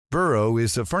Burrow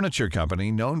is a furniture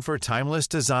company known for timeless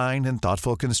design and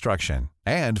thoughtful construction,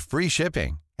 and free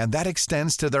shipping, and that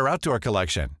extends to their outdoor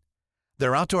collection.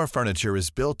 Their outdoor furniture is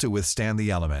built to withstand the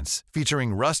elements,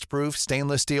 featuring rust-proof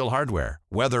stainless steel hardware,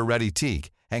 weather-ready teak,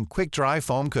 and quick-dry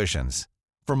foam cushions.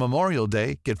 For Memorial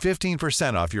Day, get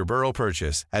 15% off your Burrow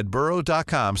purchase at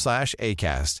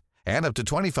burrow.com/acast, and up to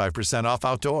 25% off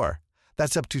outdoor.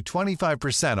 That's up to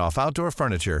 25% off outdoor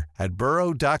furniture at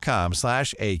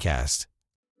burrow.com/acast.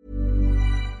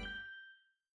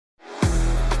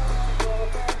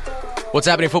 What's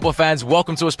happening, football fans?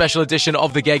 Welcome to a special edition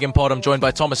of the Gegen Pod. I'm joined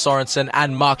by Thomas Sorensen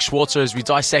and Mark Schwarzer as we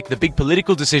dissect the big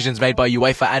political decisions made by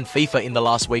UEFA and FIFA in the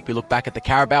last week. We look back at the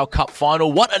Carabao Cup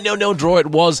final, what a 0-0 draw it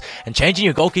was, and changing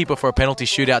your goalkeeper for a penalty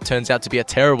shootout turns out to be a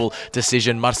terrible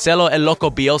decision. Marcelo El Loco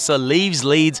Bielsa leaves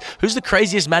Leeds. Who's the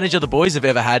craziest manager the boys have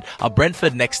ever had? Are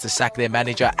Brentford next to sack their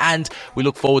manager? And we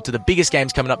look forward to the biggest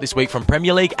games coming up this week from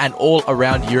Premier League and all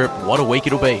around Europe. What a week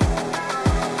it'll be.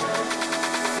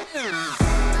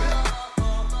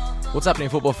 What's happening,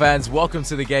 football fans? Welcome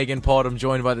to the Gegen Pod. I'm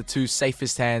joined by the two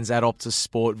safest hands at Optus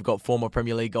Sport. We've got former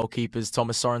Premier League goalkeepers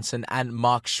Thomas Sorensen and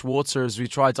Mark Schwarzer as we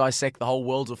try to dissect the whole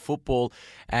world of football.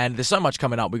 And there's so much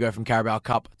coming up. We go from Carabao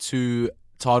Cup to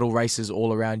title races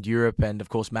all around Europe and, of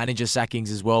course, manager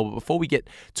sackings as well. But before we get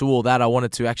to all that, I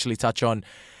wanted to actually touch on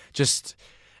just...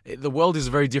 the world is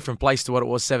a very different place to what it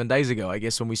was 7 days ago. I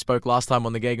guess when we spoke last time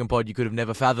on the Gegen Pod, you could have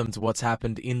never fathomed what's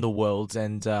happened in the world,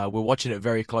 and we're watching it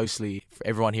very closely. For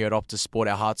everyone here at Optus Sport,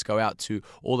 our hearts go out to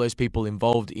all those people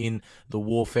involved in the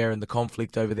warfare and the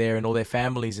conflict over there, and all their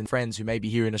families and friends who may be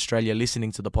here in Australia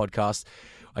listening to the podcast.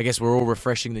 I guess we're all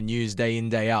refreshing the news day in,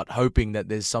 day out, hoping that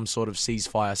there's some sort of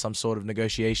ceasefire, some sort of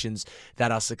negotiations that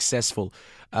are successful.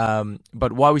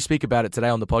 But why we speak about it today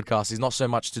on the podcast is not so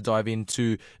much to dive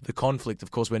into the conflict.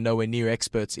 Of course, we're nowhere near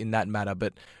experts in that matter.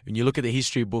 But when you look at the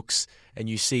history books and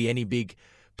you see any big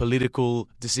political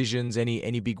decisions,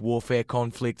 any big warfare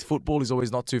conflict, football is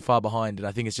always not too far behind. And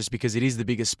I think it's just because it is the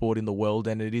biggest sport in the world,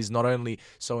 and it is not only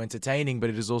so entertaining,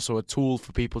 but it is also a tool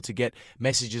for people to get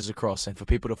messages across and for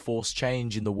people to force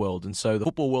change in the world. And so the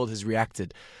football world has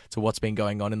reacted to what's been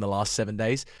going on in the last 7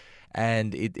 days.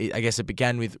 And I guess it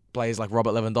began with players like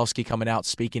Robert Lewandowski coming out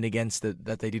speaking against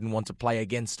that they didn't want to play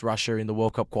against Russia in the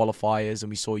World Cup qualifiers. And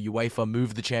we saw UEFA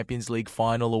move the Champions League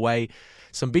final away.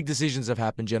 Some big decisions have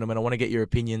happened, gentlemen. I want to get your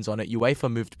opinions on it. UEFA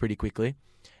moved pretty quickly,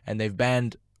 and they've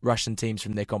banned Russian teams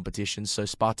from their competitions. So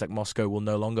Spartak Moscow will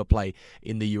no longer play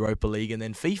in the Europa League. And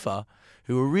then FIFA,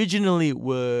 who originally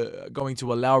were going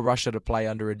to allow Russia to play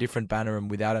under a different banner and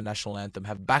without a national anthem,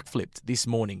 have backflipped this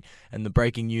morning. And the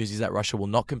breaking news is that Russia will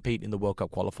not compete in the World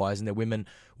Cup qualifiers, and their women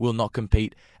will not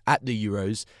compete at the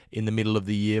Euros in the middle of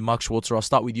the year. Mark Schwarzer, I'll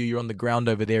start with you. You're on the ground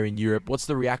over there in Europe. What's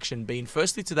the reaction been,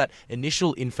 firstly, to that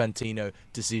initial Infantino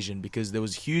decision? Because there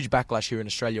was huge backlash here in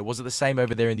Australia. Was it the same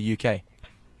over there in the UK?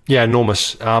 Yeah,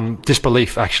 enormous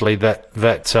disbelief, actually, that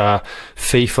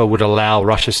FIFA would allow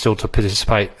Russia still to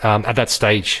participate at that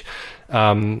stage,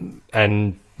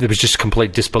 and there was just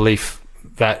complete disbelief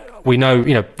that we know.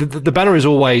 The banner is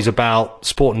always about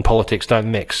sport and politics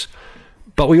don't mix,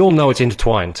 but we all know it's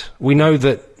intertwined. We know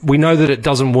that it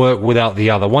doesn't work without the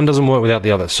other. One doesn't work without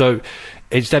the other. So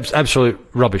it's absolute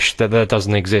rubbish that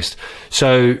doesn't exist.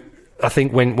 So I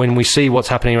think when we see what's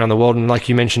happening around the world, and like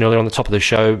you mentioned earlier on the top of the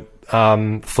show,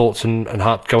 thoughts and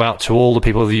heart go out to all the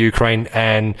people of the Ukraine,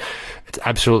 and it's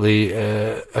absolutely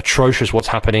atrocious what's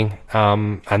happening,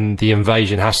 and the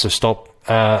invasion has to stop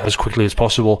as quickly as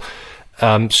possible.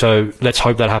 So let's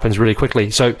hope that happens really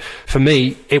quickly. So for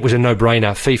me, it was a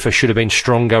no-brainer. FIFA should have been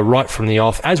stronger right from the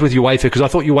off, as with UEFA, because I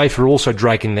thought UEFA were also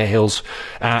dragging their heels,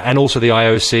 and also the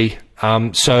IOC.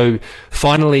 So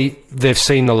finally they've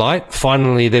seen the light,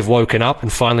 finally they've woken up,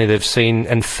 and finally they've seen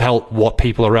and felt what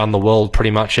people around the world, pretty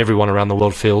much everyone around the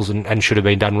world, feels and should have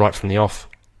been done right from the off.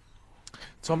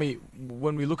 Tommy,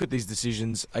 when we look at these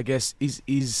decisions, I guess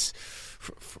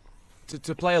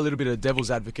to play a little bit of devil's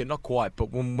advocate, not quite,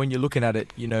 but when you're looking at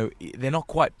it, they're not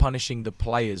quite punishing the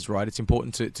players, right? It's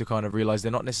important to kind of realize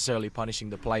they're not necessarily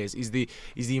punishing the players. Is the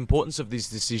importance of this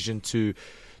decision to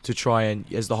try and,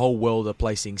 as the whole world are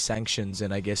placing sanctions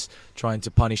and I guess trying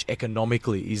to punish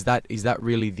economically, is that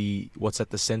really what's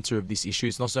at the center of this issue?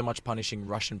 It's not so much punishing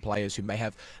Russian players who may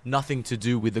have nothing to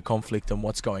do with the conflict and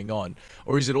what's going on,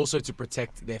 or is it also to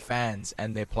protect their fans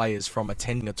and their players from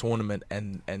attending a tournament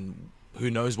and who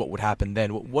knows what would happen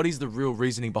then? What is the real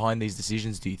reasoning behind these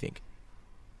decisions, do you think?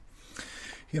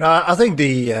 I think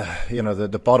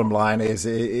the bottom line is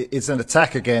it's an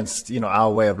attack against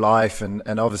our way of life,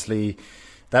 and obviously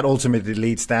that ultimately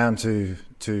leads down to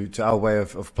our way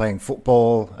of playing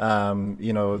football.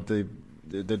 The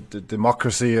the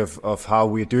democracy of how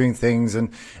we're doing things,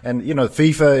 and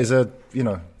FIFA is a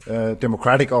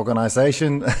democratic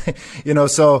organization,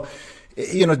 so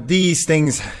these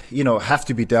things have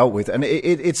to be dealt with, and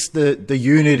it's the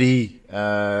unity.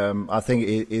 I think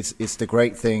it's the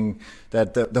great thing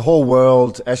that the whole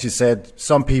world, as you said,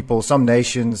 some people, some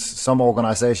nations, some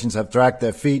organizations have dragged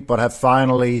their feet but have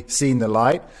finally seen the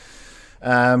light.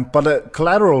 But the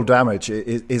collateral damage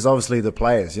is obviously the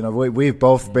players. We've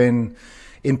both been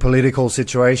in political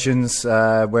situations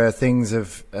where things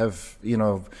have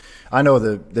I know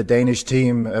the Danish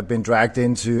team have been dragged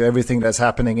into everything that's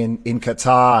happening in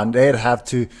Qatar, and they'd have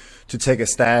to take a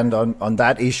stand on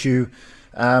that issue.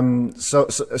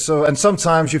 So and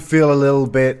sometimes you feel a little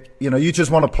bit, you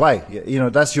just want to play.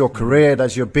 That's your career,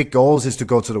 that's your big goals, is to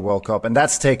go to the World Cup, and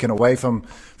that's taken away from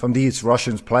these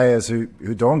Russian players who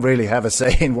don't really have a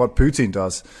say in what Putin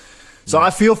does. So I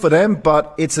feel for them,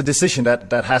 but it's a decision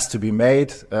that has to be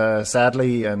made,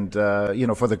 sadly, and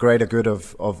for the greater good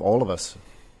of all of us.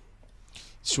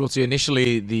 Schwartzy,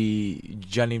 initially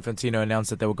Gianni Infantino announced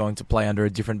that they were going to play under a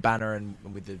different banner and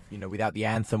with without the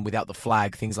anthem, without the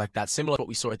flag, things like that, similar to what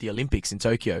we saw at the Olympics in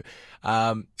Tokyo.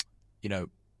 Doping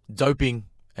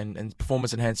and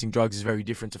performance-enhancing drugs is very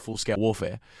different to full-scale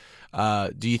warfare.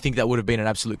 Do you think that would have been an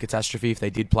absolute catastrophe if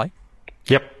they did play?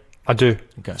 Yep, I do.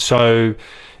 Okay. So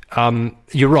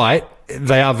you're right.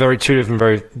 They are two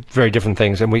very, very different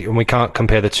things, and we can't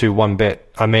compare the two one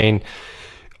bit. I mean,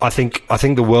 I think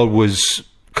the world was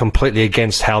completely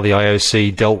against how the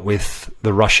IOC dealt with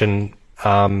the Russian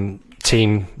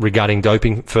team regarding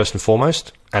doping, first and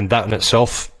foremost, and that in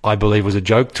itself, I believe, was a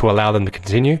joke to allow them to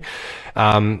continue.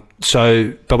 But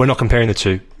we're not comparing the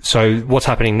two. So what's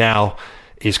happening now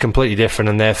is completely different,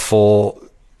 and therefore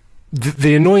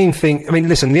the annoying thing. I mean,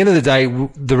 listen, at the end of the day,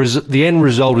 the end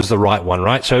result is the right one,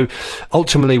 right? So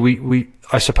ultimately,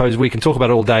 I suppose we can talk about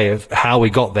it all day of how we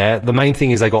got there. The main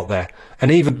thing is they got there.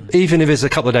 And even if it's a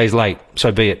couple of days late,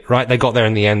 so be it, right? They got there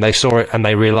in the end. They saw it and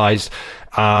they realized,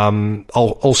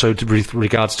 also with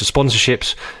regards to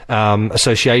sponsorships,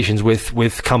 associations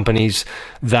with companies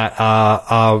that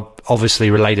are obviously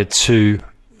related to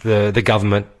the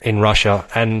government in Russia.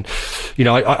 And,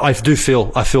 I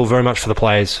feel very much for the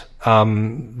players.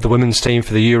 The women's team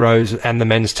for the Euros and the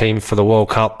men's team for the World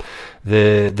Cup,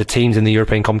 the teams in the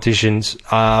European competitions.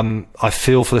 I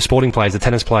feel for the sporting players, the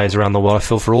tennis players around the world. I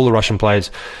feel for all the Russian players,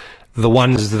 the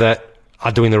ones that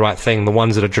are doing the right thing, the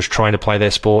ones that are just trying to play their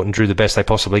sport and do the best they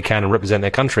possibly can and represent their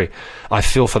country. I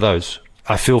feel for those.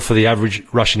 I feel for the average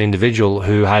Russian individual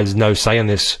who has no say in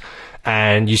this.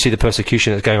 And you see the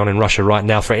persecution that's going on in Russia right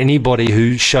now. For anybody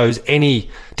who shows any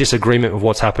disagreement with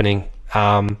what's happening,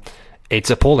 it's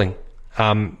appalling.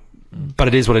 But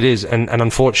it is what it is. And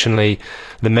unfortunately,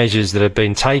 the measures that have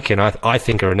been taken, I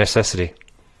think, are a necessity.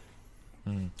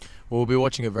 Well, we'll be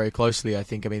watching it very closely, I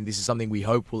think. I mean, this is something we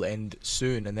hope will end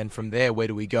soon. And then from there, where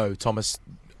do we go? Thomas,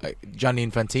 Gianni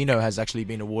Infantino has actually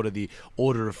been awarded the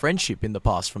Order of Friendship in the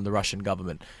past from the Russian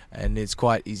government. And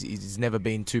he's never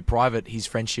been too private, his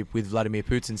friendship with Vladimir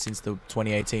Putin since the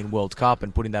 2018 World Cup,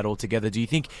 and putting that all together. Do you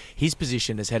think his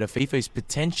position as head of FIFA is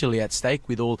potentially at stake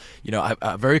with all,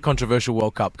 a very controversial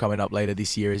World Cup coming up later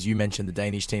this year? As you mentioned, the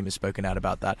Danish team has spoken out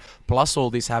about that. Plus all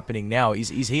this happening now, is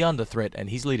he under threat and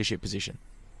his leadership position?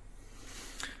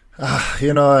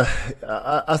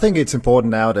 I think it's important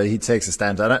now that he takes a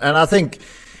stand. And I think,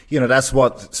 that's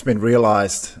what's been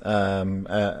realized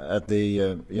at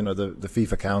the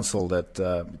FIFA Council,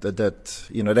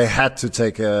 that they had to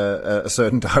take a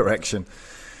certain direction.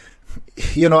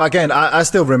 Again, I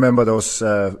still remember those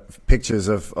pictures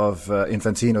of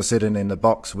Infantino sitting in the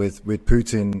box with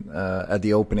Putin at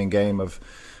the opening game of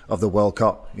the World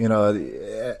Cup,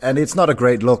 and it's not a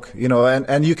great look,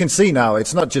 and you can see now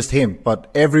it's not just him, but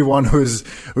everyone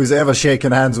who's ever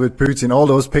shaken hands with Putin, all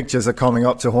those pictures are coming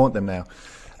up to haunt them now.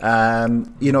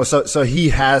 So he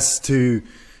has to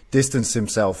distance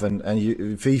himself, and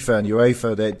FIFA and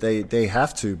UEFA, they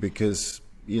have to, because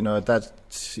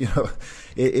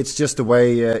it's just the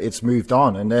way it's moved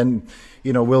on, and then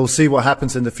we'll see what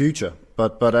happens in the future.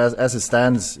 But as it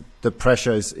stands, the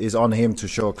pressure is on him to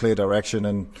show a clear direction,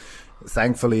 and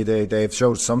thankfully they've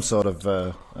showed some sort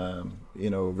of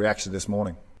reaction this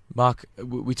morning. Mark,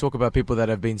 we talk about people that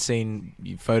have been seen,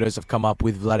 photos have come up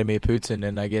with Vladimir Putin,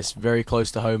 and I guess very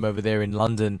close to home over there in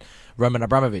London, Roman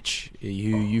Abramovich, who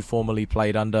you formerly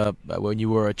played under when you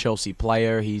were a Chelsea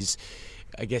player. He's,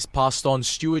 I guess, passed on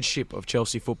stewardship of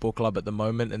Chelsea Football Club at the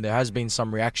moment, and there has been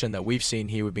some reaction that we've seen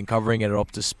here. We've been covering it at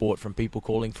Optus Sport from people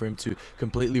calling for him to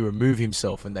completely remove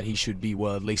himself, and that he should be,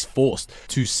 well, at least forced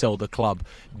to sell the club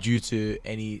due to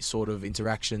any sort of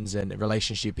interactions and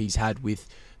relationship he's had with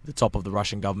the top of the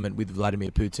Russian government with Vladimir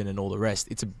Putin and all the rest.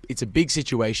 It's a big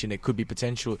situation. It could be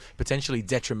potentially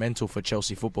detrimental for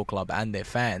Chelsea Football Club and their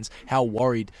fans. How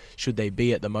worried should they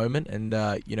be at the moment? And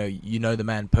you know the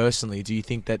man personally. Do you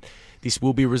think that this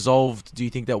will be resolved? Do you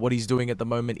think that what he's doing at the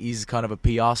moment is kind of a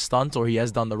PR stunt, or he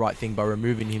has done the right thing by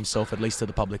removing himself at least to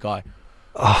the public eye?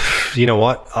 You know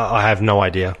what? I have no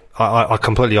idea. I'm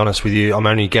completely honest with you. I'm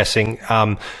only guessing.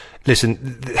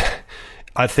 Listen,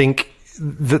 I think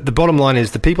the bottom line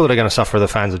is the people that are going to suffer are the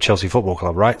fans of Chelsea Football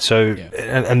Club, right? So,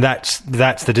 and that's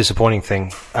the disappointing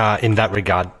thing in that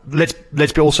regard. Let's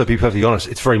also be perfectly honest.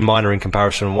 It's very minor in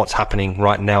comparison to what's happening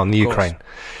right now in the Ukraine.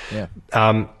 Yeah.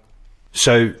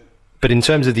 But in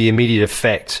terms of the immediate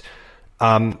effect,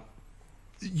 I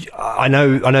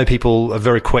know people are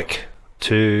very quick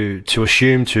to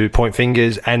assume, to point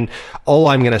fingers, and all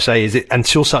I'm going to say is that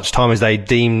until such time as they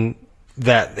deem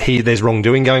that there's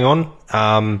wrongdoing going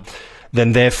on,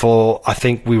 then therefore I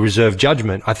think we reserve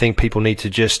judgment. I think people need to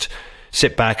just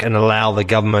sit back and allow the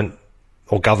government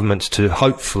or governments to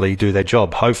hopefully do their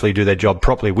job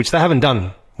properly, which they haven't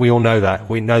done. We all know that.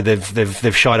 We know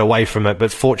they've shied away from it,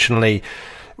 but fortunately,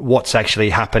 what's actually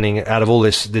happening out of all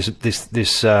this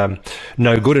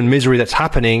no good and misery that's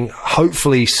happening,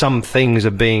 hopefully some things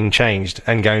are being changed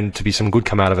and going to be some good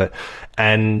come out of it.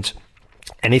 And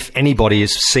if anybody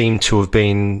is seen to have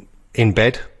been in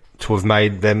bed, to have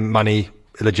made their money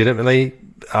illegitimately,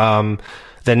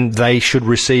 then they should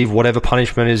receive whatever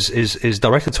punishment is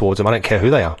directed towards them. I don't care who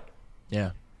they are.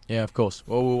 Yeah, of course.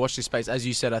 Well, we'll watch this space. As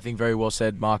you said, I think very well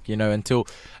said, Mark. Until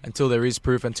there is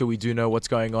proof, until we do know what's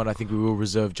going on, I think we will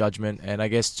reserve judgment. And I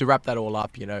guess to wrap that all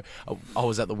up, I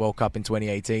was at the World Cup in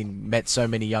 2018, met so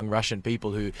many young Russian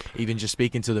people who, even just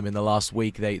speaking to them in the last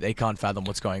week, they can't fathom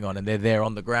what's going on. And they're there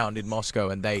on the ground in Moscow,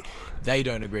 and they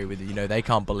don't agree with it. They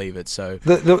can't believe it. So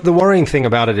the worrying thing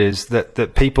about it is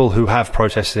that people who have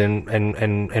protested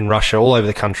in Russia, all over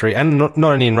the country, and not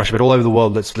only in Russia, but all over the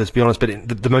world, let's be honest, but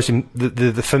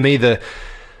for me, the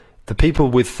people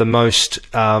with the most,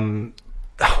 certainly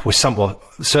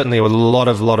with a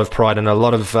lot of pride and a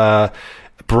lot of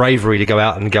bravery to go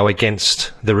out and go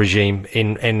against the regime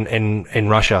in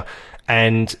Russia,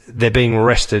 and they're being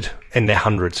arrested in their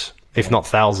hundreds, if not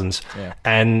thousands. Yeah.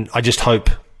 And I just hope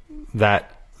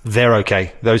that they're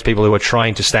okay. Those people who are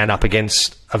trying to stand up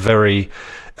against an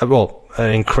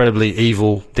incredibly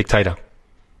evil dictator.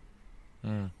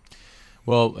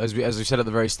 Well, as we said at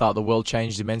the very start, the world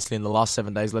changed immensely in the last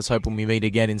 7 days. Let's hope when we meet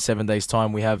again in 7 days'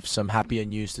 time, we have some happier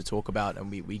news to talk about,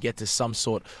 and we get to some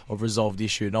sort of resolved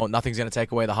issue. No, nothing's going to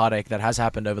take away the heartache that has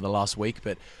happened over the last week,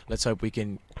 but let's hope we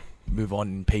can move on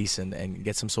in peace and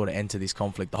get some sort of end to this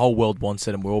conflict. The whole world wants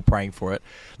it, and we're all praying for it.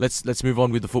 Let's move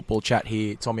on with the football chat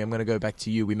here. Tommy, I'm going to go back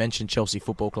to you. We mentioned Chelsea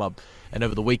Football Club, and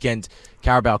over the weekend,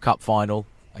 Carabao Cup final.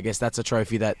 I guess that's a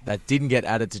trophy that didn't get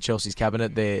added to Chelsea's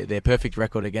cabinet. Their perfect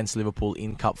record against Liverpool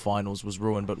in cup finals was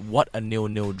ruined, but what a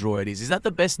 0-0 draw it is. Is that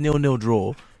the best 0-0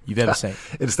 draw you've ever seen?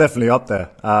 It's definitely up there.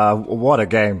 What a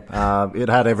game. It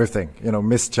had everything.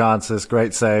 Missed chances,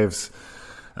 great saves,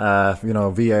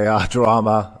 VAR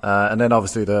drama, and then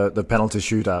obviously the penalty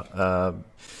shootout.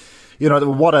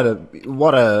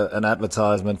 What an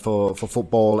advertisement for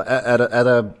football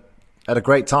at a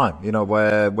great time,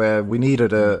 where we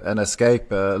needed an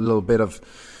escape, a little bit of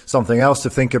something else to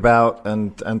think about,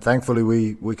 and thankfully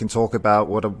we can talk about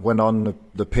what went on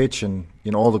the pitch, and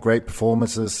all the great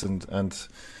performances and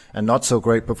not so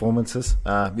great performances.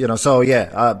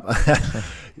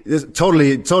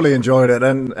 Totally enjoyed it,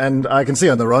 and I can see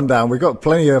on the rundown we got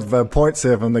plenty of points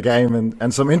here from the game,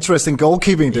 and some interesting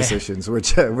goalkeeping decisions,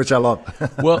 which I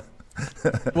love.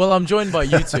 Well, I'm joined by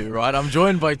you two, right? I'm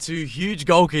joined by two huge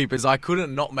goalkeepers. I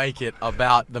couldn't not make it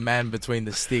about the man between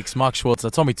the sticks, Mark Schwarzer,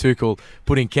 Tommy Tuchel,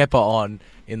 putting Kepa on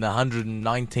in the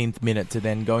 119th minute to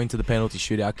then go into the penalty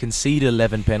shootout, concede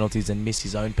 11 penalties and miss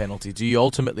his own penalty. Do you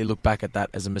ultimately look back at that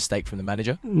as a mistake from the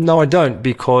manager? No, I don't,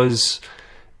 because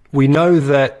we know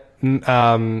that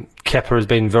Kepa has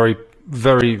been very,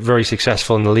 very, very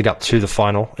successful in the lead up to the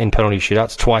final in penalty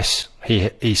shootouts. Twice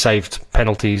he saved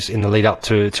penalties in the lead up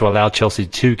to allow Chelsea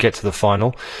to get to the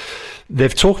final.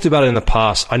 They've talked about it in the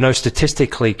past. I know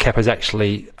statistically Kepa's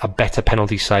actually a better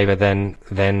penalty saver than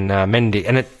Mendy,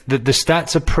 and the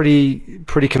stats are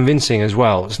pretty convincing as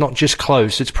well. It's not just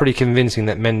close; it's pretty convincing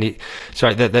that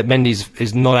Mendy's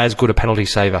is not as good a penalty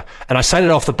saver. And I say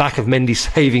that off the back of Mendy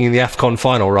saving in the AFCON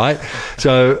final, right?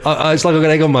 So it's like I've got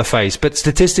an egg on my face. But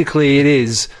statistically, it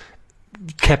is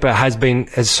Kepa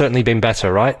has certainly been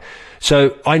better, right?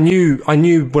 So I knew when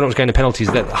it was going to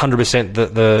penalties that 100%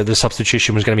 that the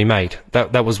substitution was going to be made.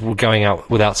 That was going out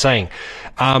without saying.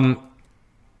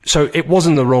 So it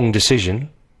wasn't the wrong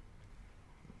decision,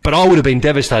 But I would have been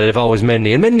devastated if I was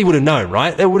Mendy. And Mendy would have known,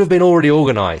 right? They would have been already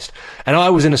organised. And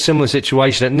I was in a similar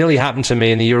situation. It nearly happened to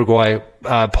me in the Uruguay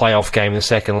playoff game in the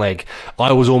second leg.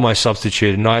 I was almost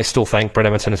substituted, and I still thank Brett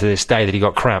Emerton to this day that he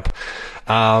got cramp.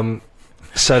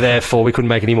 So therefore, we couldn't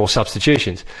make any more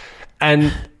substitutions.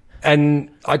 And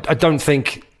I don't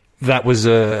think that was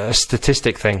a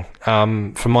statistic thing.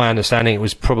 From my understanding, it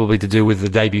was probably to do with the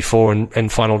day before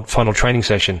and final training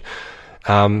session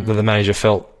that the manager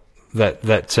felt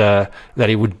that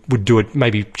he would do it,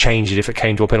 maybe change it if it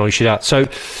came to a penalty shootout. So,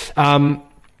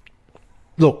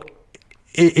 look,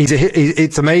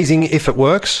 it's amazing if it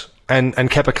works, and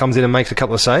Kepa comes in and makes a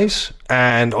couple of saves,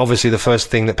 and obviously the first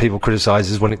thing that people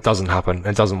criticise is when it doesn't happen and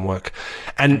it doesn't work.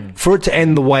 And for it to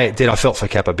end the way it did, I felt for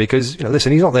Kepa, because,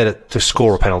 listen, he's not there to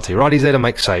score a penalty, right? He's there to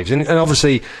make saves, and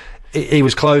obviously he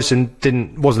was close and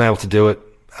wasn't able to do it.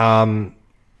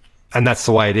 And that's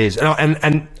the way it is.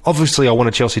 And obviously I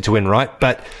wanted Chelsea to win, right?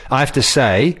 But I have to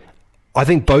say, I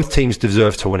think both teams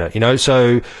deserve to win it,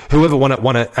 So whoever won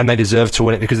it, and they deserve to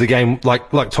win it, because the game, like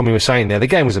Tommy was saying there, the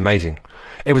game was amazing.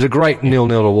 It was a great 0-0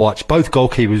 to watch. Both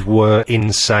goalkeepers were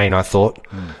insane, I thought.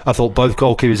 I thought both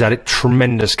goalkeepers had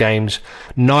tremendous games.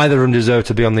 Neither of them deserved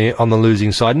to be on the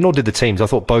losing side, nor did the teams. I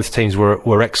thought both teams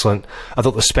were excellent. I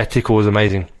thought the spectacle was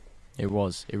amazing. It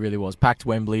was. It really was. Packed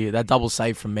Wembley. That double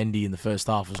save from Mendy in the first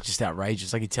half was just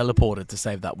outrageous. Like, he teleported to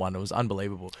save that one. It was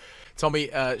unbelievable. Tommy,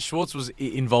 Schwartz was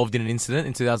involved in an incident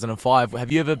in 2005.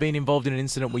 Have you ever been involved in an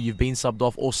incident where you've been subbed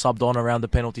off or subbed on around the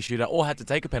penalty shootout, or had to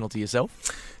take a penalty yourself?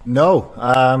 No.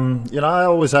 I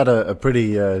always had a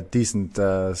pretty decent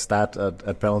stat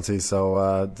at penalties.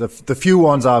 So the few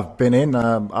ones I've been in,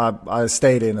 I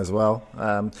stayed in as well.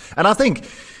 And I think...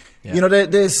 Yeah.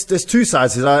 There's two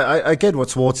sides. I get what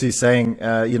Schwartz is saying.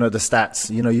 The stats.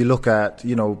 You look at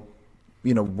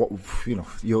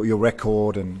your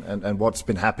record and what's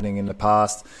been happening in the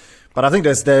past. But I think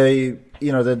there's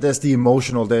there's the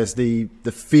emotional, there's the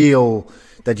feel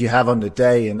that you have on the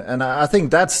day, and I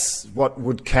think that's what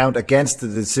would count against the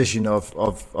decision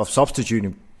of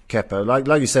substituting Kepa.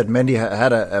 Like you said, Mendy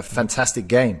had a fantastic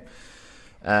game.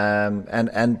 And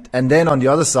then on the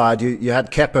other side, you had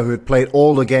Kepa, who had played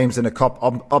all the games in the cup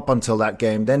up until that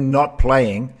game, then not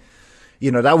playing.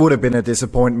 That would have been a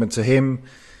disappointment to him.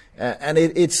 And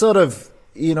it sort of,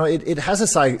 it has a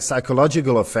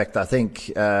psychological effect, I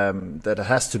think, that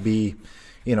has to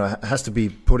be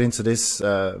put into this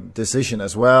decision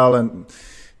as well. And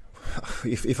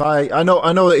if I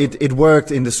know it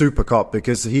worked in the Super Cup,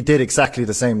 because he did exactly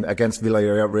the same against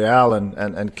Villarreal,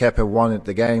 and Kepa won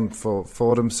the game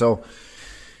for them. So,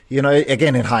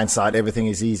 again, in hindsight, everything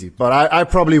is easy. But I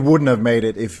probably wouldn't have made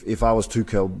it if I was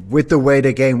Tuchel, with the way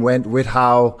the game went, with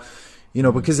how,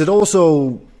 because it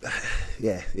also,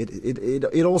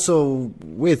 it also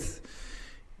with,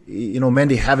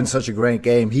 Mendy having such a great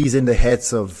game, he's in the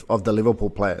heads of the Liverpool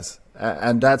players.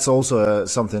 And that's also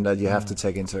something that you have to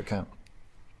take into account.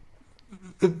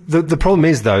 The problem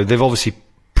is, though, they've obviously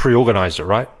pre-organised it,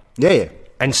 right? Yeah.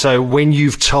 And so when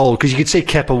you've told, because you could see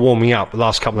Kepa warming up the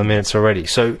last couple of minutes already,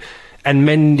 and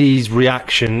Mendy's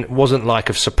reaction wasn't like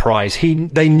of surprise.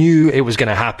 They knew it was going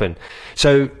to happen.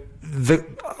 So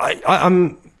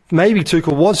I'm maybe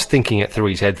Tuchel was thinking it through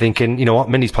his head, thinking, you know what,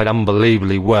 Mendy's played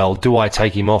unbelievably well. Do I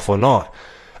take him off or not?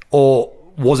 Or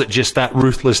was it just that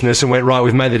ruthlessness and went, right,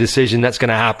 we've made the decision, that's going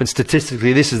to happen.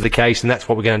 Statistically, this is the case, and that's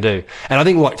what we're going to do. And I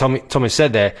think, like Tommy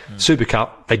said there, Super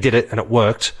Cup, they did it and it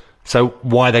worked. So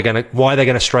why are they going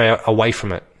to stray away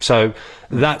from it? So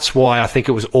that's why I think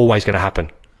it was always going to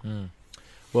happen.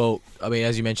 Well, I mean,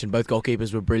 as you mentioned, both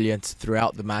goalkeepers were brilliant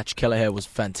throughout the match. Kelleher was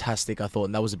fantastic, I thought,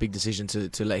 and that was a big decision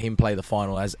to let him play the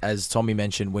final. As Tommy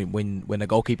mentioned, when a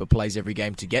goalkeeper plays every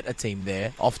game to get a team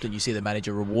there, often you see the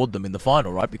manager reward them in the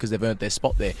final, right? Because they've earned their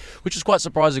spot there, which is quite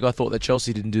surprising. I thought that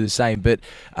Chelsea didn't do the same, but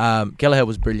Kelleher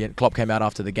was brilliant. Klopp came out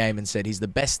after the game and said he's the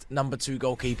best number 2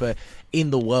 goalkeeper in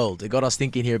the world. It got us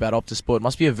thinking here about Optus Sport. It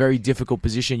must be a very difficult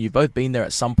position. You've both been there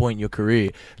at some point in your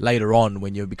career later on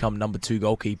when you become number 2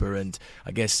 goalkeeper, and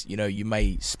I guess, you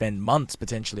may spend months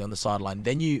potentially on the sideline.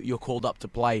 Then you're called up to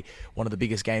play one of the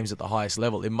biggest games at the highest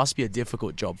level. It must be a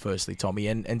difficult job, firstly, Tommy.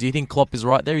 And do you think Klopp is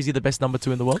right there? Is he the best number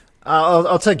 2 in the world?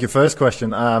 I'll take your first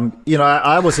question.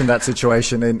 I was in that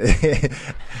situation in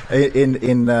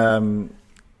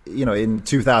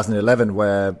 2011,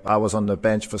 where I was on the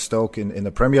bench for Stoke in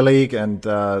the Premier League, and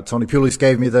Tony Pulis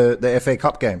gave me the FA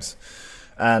Cup games.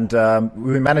 And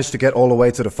we managed to get all the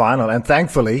way to the final, and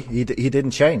thankfully he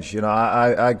didn't change.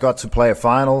 I got to play a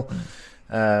final.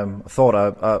 I thought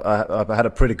I had a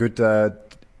pretty good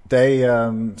day.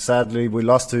 Sadly, we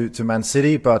lost to Man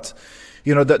City, but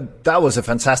that was a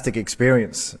fantastic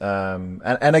experience.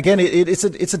 And again, it's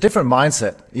a different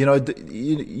mindset.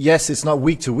 Yes, it's not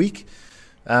week to week,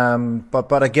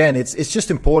 but again, it's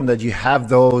just important that you have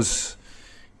those,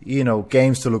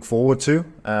 games to look forward to.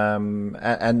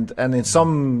 And in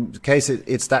some cases,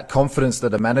 it's that confidence that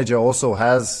the manager also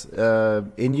has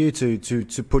in you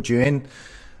to put you in.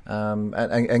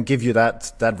 And give you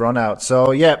that run out.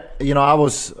 So yeah, it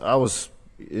was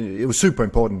super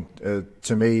important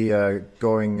to me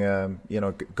going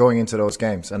into those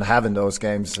games and having those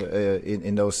games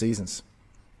in those seasons.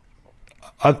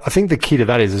 I think the key to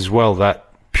that is as well that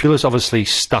Pulis obviously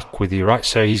stuck with you, right?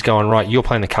 So he's going, right, you're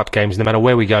playing the cup games, no matter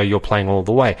where we go, you're playing all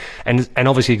the way, and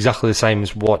obviously exactly the same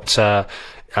as what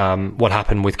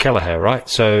happened with Kelleher, right?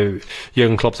 So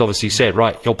Jurgen Klopp's obviously said,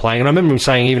 right, you're playing. And I remember him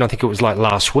saying, even I think it was like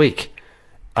last week,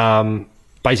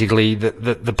 basically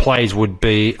the players would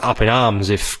be up in arms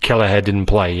if Kelleher didn't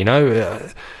play,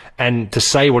 and to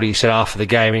say what he said after the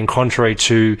game, in contrary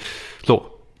to, look,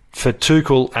 for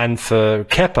Tuchel and for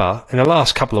Kepa, in the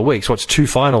last couple of weeks, what's 2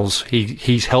 finals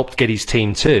he's helped get his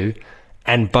team to,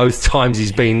 and both times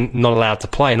he's been not allowed to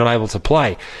play, not able to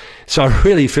play. So I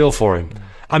really feel for him.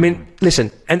 I mean,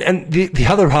 listen, and the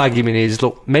other argument is,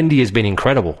 look, Mendy has been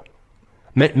incredible.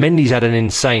 Mendy's had an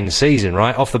insane season,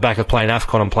 right? Off the back of playing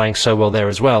AFCON and playing so well there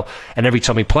as well. And every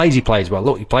time he plays well.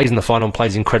 Look, he plays in the final and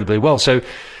plays incredibly well. So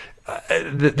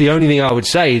the only thing I would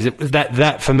say is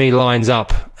that for me lines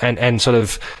up and sort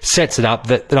of sets it up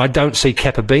that I don't see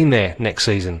Kepa being there next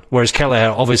season. Whereas Kelleher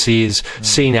obviously is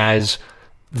seen as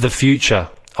the future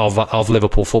of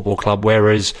Liverpool Football Club,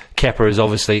 whereas Kepa is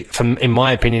obviously, in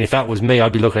my opinion, if that was me,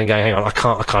 I'd be looking and going, hang on, I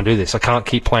can't do this. I can't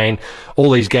keep playing all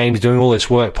these games, doing all this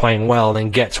work, playing well, and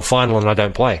then get to a final and I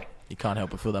don't play. You can't help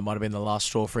but feel that might have been the last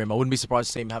straw for him. I wouldn't be surprised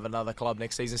to see him have another club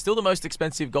next season. Still the most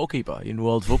expensive goalkeeper in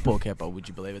world football, Kepa, would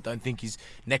you believe it? Don't think his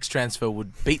next transfer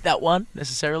would beat that one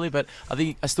necessarily, but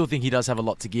I still think he does have a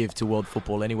lot to give to world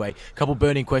football anyway. A couple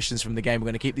burning questions from the game. We're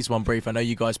going to keep this one brief. I know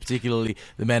you guys, particularly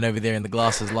the man over there in the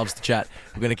glasses, loves to chat.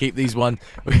 We're going to keep these one.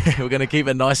 We're going to keep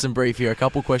it nice and brief here. A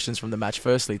couple questions from the match.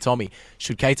 Firstly, Tommy,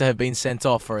 should Keita have been sent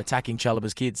off for attacking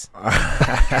Chalobah's kids?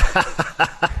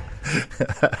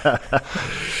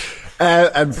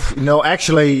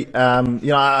 Actually,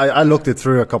 I looked it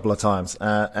through a couple of times,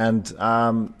 and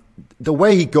the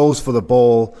way he goes for the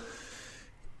ball,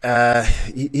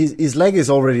 his leg is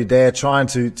already there, trying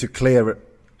to clear it,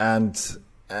 and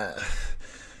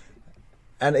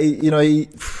I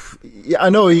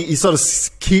know he sort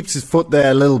of keeps his foot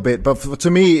there a little bit, but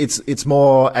to me, it's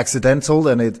more accidental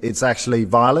than it's actually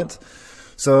violent.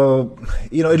 So,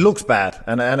 it looks bad.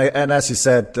 And as you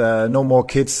said, no more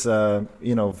kids, for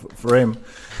him.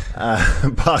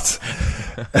 But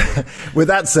with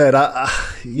that said,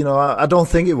 I don't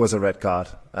think it was a red card,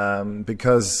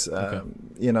 because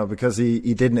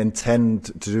he didn't intend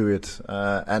to do it.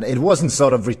 And it wasn't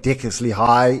sort of ridiculously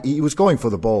high. He was going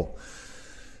for the ball.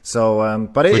 So,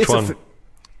 but Which it's one?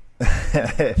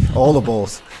 All the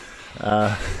balls.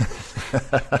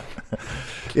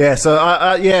 Yeah, so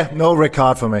no red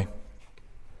card for me.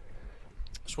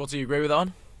 Schwartz, you agree with that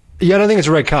one? Yeah, I don't think it's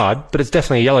a red card, but it's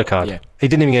definitely a yellow card. Yeah. He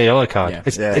didn't even get a yellow card. Yeah.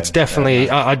 It's definitely.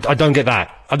 Yeah. I don't get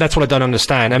that. That's what I don't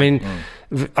understand. I mean,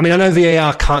 I know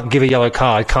VAR can't give a yellow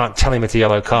card, can't tell him it's a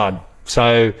yellow card.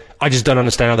 So I just don't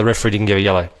understand how the referee didn't give a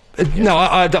yellow. No,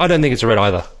 I don't think it's a red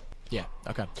either. Yeah.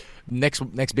 Okay. Next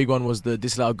big one was the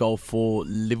disallowed goal for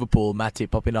Liverpool.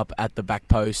 Matip popping up at the back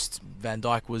post. Van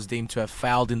Dijk was deemed to have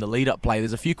fouled in the lead-up play.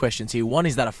 There's a few questions here. One,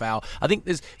 is that a foul? I think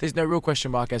there's no real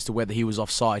question mark as to whether he was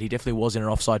offside. He definitely was in an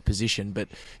offside position, but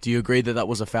do you agree that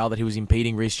was a foul, that he was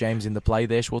impeding Reece James in the play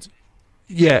there, Schwartz?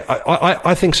 Yeah,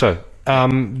 I think so.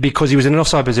 Because he was in an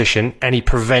offside position and he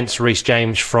prevents Reece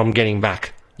James from getting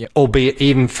back. Yep. Albeit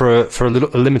even for a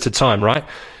limited time, right?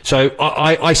 So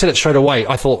I said it straight away.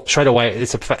 I thought straight away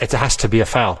it has to be a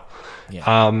foul.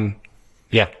 Yeah.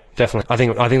 Yeah, definitely. I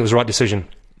think it was the right decision.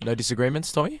 No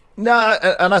disagreements, Tommy? No,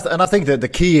 and I think that the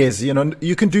key is,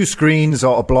 you can do screens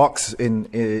or blocks in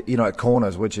at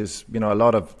corners, which is, a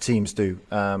lot of teams do.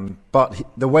 But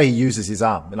the way he uses his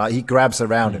arm, he grabs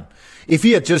around him. If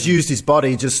he had just used his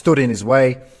body, just stood in his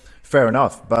way, fair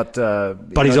enough. But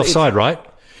he's offside, right?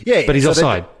 Yeah, but he's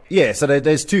offside. So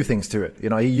there's two things to it.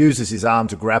 He uses his arm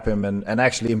to grab him and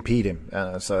actually impede him.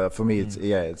 So for me,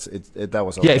 that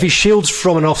was. Yeah, if he shields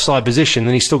from an offside position,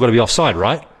 then he's still got to be offside,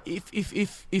 right?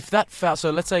 If that foul, so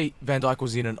let's say Van Dijk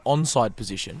was in an onside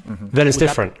position, then it's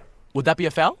different. Would that be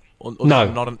a foul? Or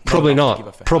no, probably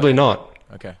not. Probably not.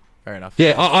 Okay, fair enough.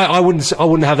 Yeah, I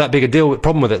wouldn't have that big a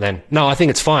problem with it then. No, I think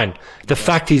it's fine. The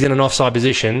fact he's in an offside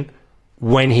position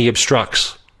when he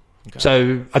obstructs. Okay.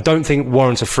 So I don't think it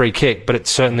warrants a free kick, but it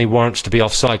certainly warrants to be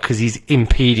offside because he's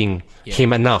impeding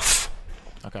him enough.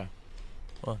 Okay.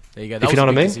 Well, there you go. That was a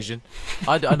big decision.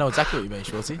 I know exactly what you mean,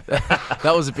 Schwartzy.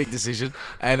 That was a big decision.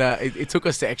 And it took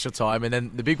us to extra time. And then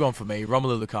the big one for me,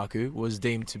 Romelu Lukaku, was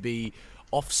deemed to be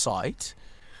offside.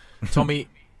 Tommy,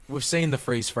 we've seen the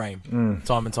freeze frame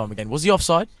time and time again. Was he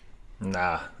offside?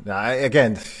 Nah.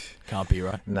 Again, can't be,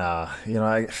 right? Nah.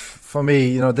 For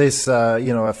me, this,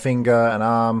 a finger, an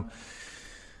arm.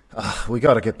 We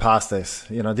got to get past this.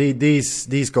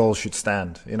 These goals should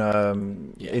stand.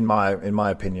 In my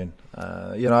opinion.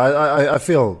 I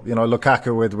feel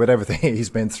Lukaku with everything he's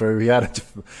been through, he had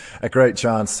a great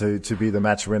chance to be the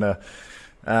match winner,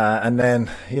 and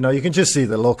then you can just see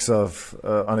the looks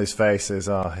on his face is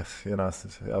I've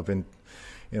been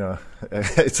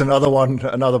it's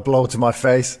another blow to my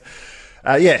face.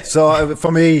 So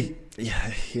for me,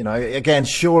 again,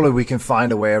 surely we can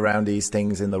find a way around these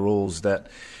things in the rules that.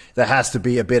 There has to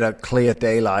be a bit of clear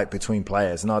daylight between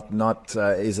players. Not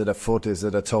is it a foot, is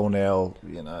it a toenail?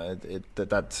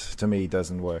 That to me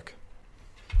doesn't work.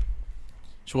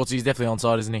 Schwartzy's definitely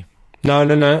onside, isn't he? No.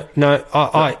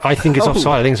 I think it's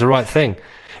offside. I think it's the right thing.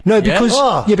 No,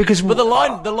 because but the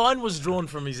line was drawn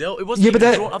from his elbow. It wasn't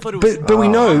drawn. I thought it was. But we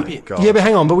know. But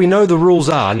hang on. But we know the rules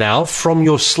are now from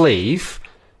your sleeve,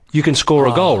 you can score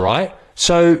a goal, right?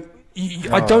 So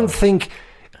I don't think.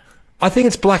 I think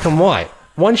it's black and white.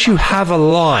 Once you have a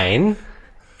line,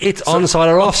 it's onside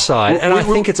or offside, and I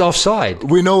think it's offside.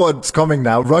 We know what's coming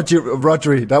now.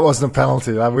 Rodri, that wasn't a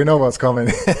penalty. We know what's coming.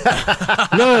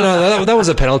 No, that was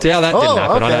a penalty. How that didn't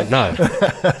happen, okay. I don't know.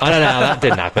 I don't know how that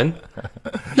didn't happen.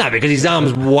 No, because his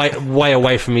arm's way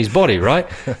away from his body, right?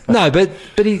 No, but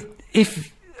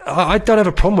I don't have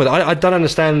a problem with it. I don't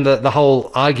understand the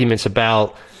whole arguments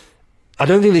about. I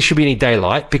don't think there should be any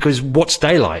daylight because what's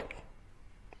daylight?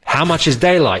 How much is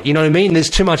daylight? You know what I mean? There's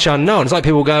too much unknown. It's like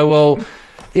people go, well,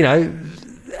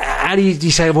 how do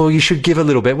you say, well, you should give a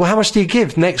little bit. Well, how much do you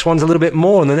give? Next one's a little bit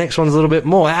more, and the next one's a little bit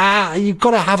more. You've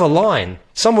got to have a line.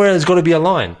 Somewhere there's got to be a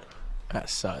line.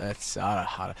 That's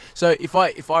harder. So if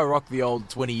I rock the old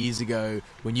 20 years ago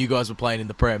when you guys were playing in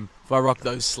the Prem, if I rock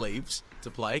those sleeves to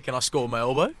play, can I score my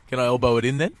elbow? Can I elbow it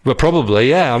in then? Well, probably,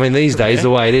 yeah. I mean, these days the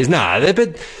way it is, but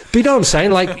you know what I'm saying?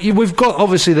 Like we've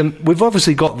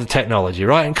obviously got the technology,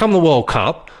 right? And come the World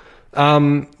Cup,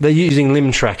 they're using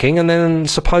limb tracking, and then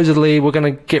supposedly we're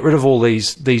going to get rid of all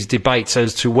these debates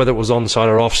as to whether it was onside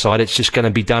or offside. It's just going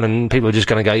to be done, and people are just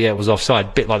going to go, yeah, it was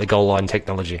offside. Bit like the goal line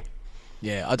technology.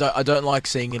 Yeah, I don't like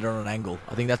seeing it on an angle.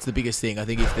 I think that's the biggest thing. I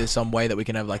think if there's some way that we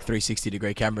can have like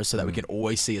 360-degree cameras so that we can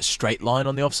always see a straight line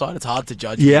on the offside, it's hard to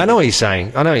judge. Yeah, I know what you're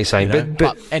saying.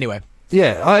 But anyway.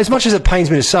 Yeah, as much as it pains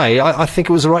me to say, I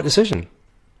think it was the right decision.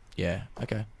 Yeah,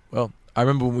 okay. Well, I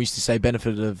remember when we used to say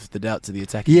benefit of the doubt to the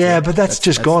attacker. Yeah, but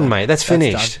that's gone, mate. That's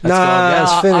finished.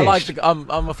 That's finished.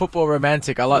 I'm a football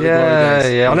romantic. I like the glory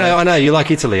days. Yeah, I know. You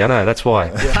like Italy. I know. That's why.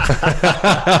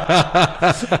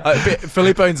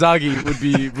 Filippo Inzaghi would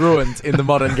be ruined in the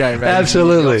modern game.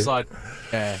 Absolutely.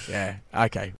 Yeah.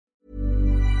 Okay.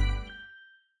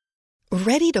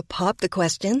 Ready to pop the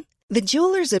question? The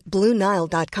jewelers at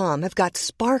BlueNile.com have got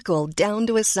sparkle down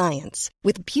to a science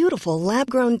with beautiful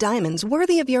lab-grown diamonds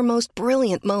worthy of your most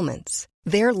brilliant moments.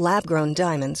 Their lab-grown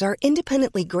diamonds are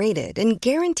independently graded and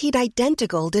guaranteed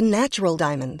identical to natural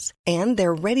diamonds, and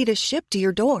they're ready to ship to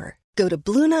your door. Go to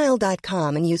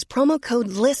BlueNile.com and use promo code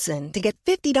LISTEN to get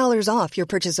 $50 off your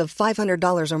purchase of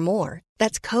 $500 or more.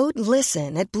 That's code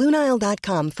LISTEN at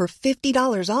BlueNile.com for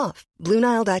 $50 off.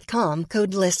 BlueNile.com,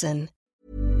 code LISTEN.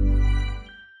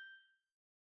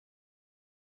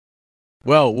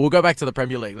 Well, we'll go back to the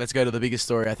Premier League. Let's go to the biggest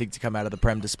story, I think, to come out of the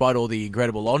Prem, despite all the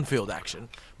incredible on-field action.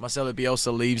 Marcelo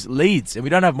Bielsa leaves Leeds. And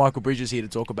we don't have Michael Bridges here to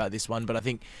talk about this one, but I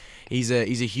think he's a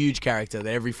huge character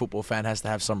that every football fan has to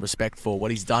have some respect for,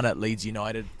 what he's done at Leeds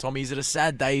United. Tommy, is it a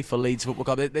sad day for Leeds Football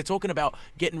Club? They're talking about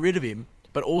getting rid of him,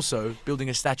 but also building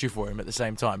a statue for him at the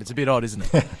same time. It's a bit odd,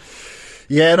 isn't it?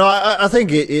 Yeah, no, I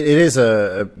think it is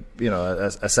a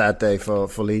sad day for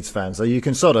Leeds fans. So you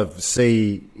can sort of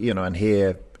see, and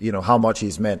hear, how much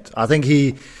he's meant. I think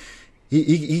he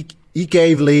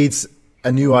gave Leeds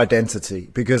a new identity,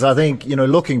 because I think,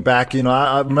 looking back,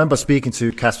 I remember speaking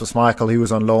to Kasper Schmeichel, he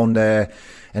was on loan there,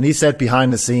 and he said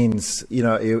behind the scenes,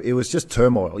 it was just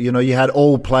turmoil. You had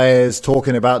old players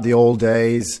talking about the old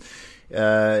days.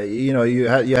 You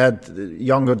had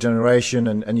younger generation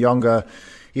and younger,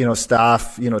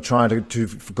 staff, trying to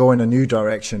go in a new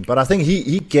direction. But I think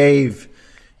he gave,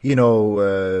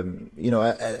 a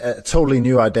totally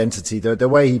new identity. The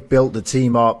way he built the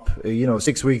team up,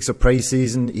 6 weeks of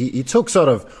pre-season, he took sort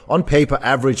of on paper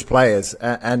average players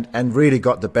and really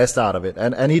got the best out of it.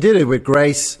 And he did it with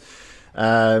grace,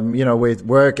 with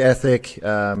work ethic,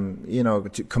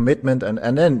 commitment,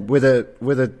 and then with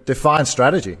a defined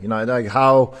strategy. Like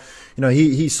how,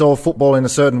 he saw football in a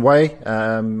certain way,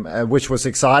 which was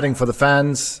exciting for the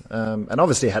fans, and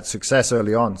obviously had success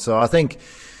early on. So I think,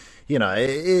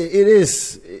 it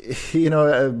is,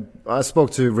 I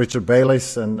spoke to Richard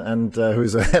Bayliss and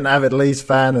who's an avid Leeds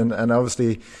fan and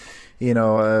obviously,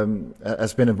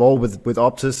 has been involved with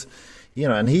Optus,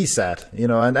 and he said,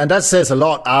 and that says a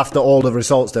lot after all the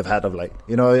results they've had of late.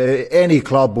 Any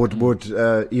club would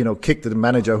kick the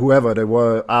manager, whoever they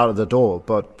were, out of the door.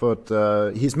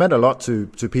 But he's meant a lot to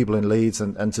people in Leeds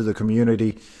and to the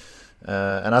community.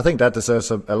 And I think that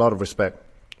deserves a lot of respect.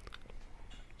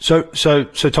 So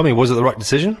Tommy, was it the right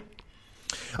decision?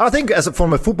 I think,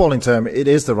 from a footballing term, it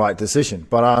is the right decision.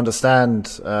 But I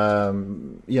understand, I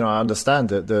understand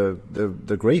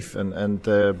the grief and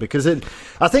because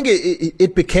I think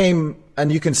it became,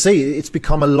 and you can see it's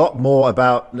become a lot more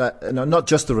about not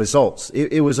just the results.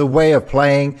 It was a way of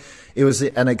playing. It was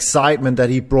an excitement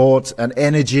that he brought, an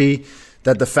energy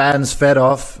that the fans fed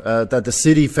off, that the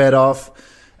city fed off.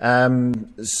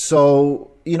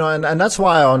 So and that's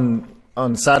why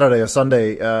on Saturday or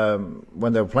Sunday,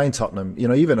 when they were playing Tottenham,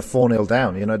 even a 4-0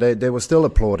 down, they were still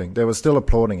applauding. They were still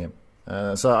applauding him.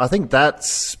 So I think that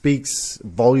speaks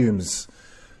volumes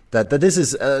that this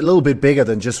is a little bit bigger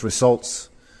than just results.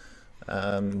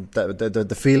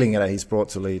 The feeling that he's brought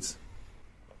to Leeds.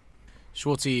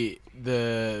 Schwartzy,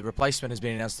 the replacement has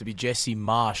been announced to be Jesse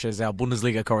Marsch as our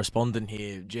Bundesliga correspondent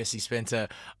here. Jesse spent a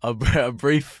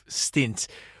brief stint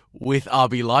with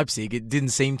RB Leipzig. It didn't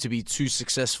seem to be too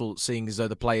successful, seeing as though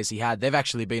the players he had, they've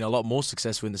actually been a lot more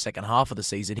successful in the second half of the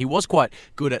season. He was quite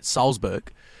good at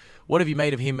Salzburg. What have you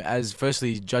made of him as,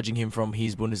 firstly, judging him from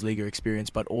his Bundesliga experience,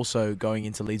 but also going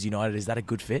into Leeds United? Is that a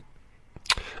good fit?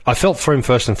 I felt for him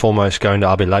first and foremost going to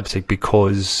RB Leipzig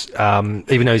because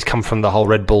even though he's come from the whole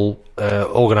Red Bull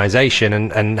organisation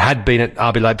and had been at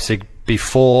RB Leipzig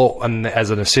before and as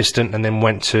an assistant and then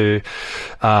went to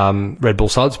Red Bull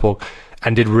Salzburg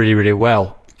and did really, really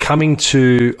well. Coming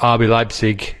to RB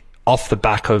Leipzig off the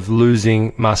back of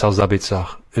losing Marcel Sabitzer,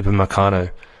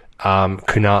 Upamecano,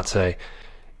 Konate,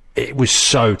 it was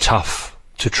so tough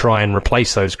to try and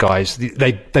replace those guys.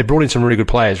 They brought in some really good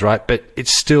players, right? But it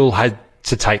still had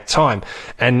to take time.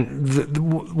 And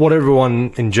what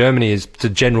everyone in Germany is, the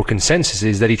general consensus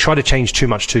is that he tried to change too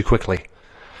much too quickly.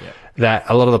 Yeah. That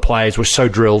a lot of the players were so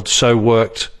drilled, so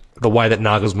worked the way that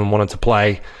Nagelsmann wanted to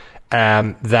play,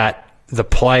 that the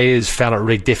players found it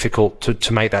really difficult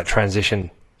to make that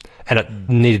transition, and it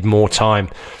needed more time.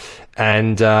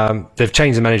 And they've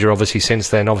changed the manager obviously since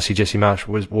then. Obviously Jesse Marsch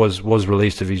was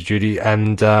released of his duty,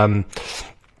 and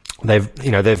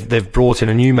they've brought in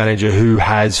a new manager who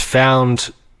has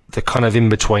found the kind of in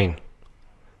between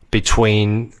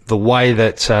the way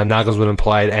that Nagelsmann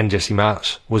played and Jesse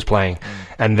Marsch was playing,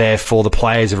 and therefore the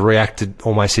players have reacted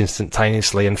almost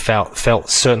instantaneously and felt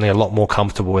certainly a lot more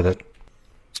comfortable with it.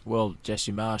 Well,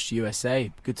 Jesse Marsch,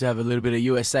 USA. Good to have a little bit of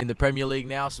USA in the Premier League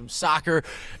now, some soccer.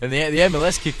 And the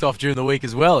MLS kicked off during the week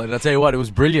as well. And I'll tell you what, it was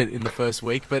brilliant in the first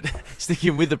week. But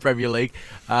sticking with the Premier League,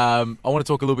 I want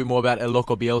to talk a little bit more about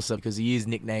Loco Bielsa, because he is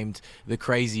nicknamed the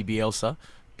Crazy Bielsa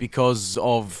because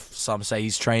of, some say,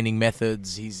 his training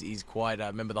methods. He's quite, I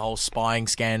remember the whole spying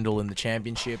scandal in the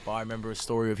championship. I remember a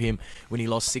story of him when he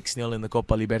lost 6-0 in the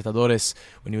Copa Libertadores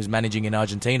when he was managing in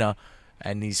Argentina.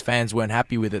 And his fans weren't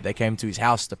happy with it. They came to his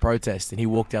house to protest, and he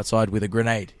walked outside with a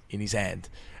grenade in his hand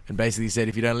and basically said,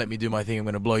 if you don't let me do my thing, I'm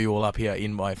going to blow you all up here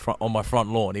on my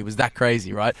front lawn. He was that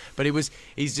crazy, right? But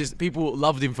people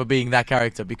loved him for being that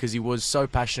character because he was so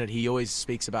passionate. He always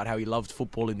speaks about how he loved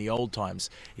football in the old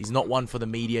times. He's not one for the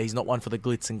media. He's not one for the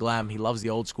glitz and glam. He loves the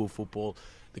old school football.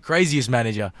 The craziest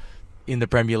manager in the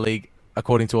Premier League,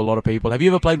 according to a lot of people. Have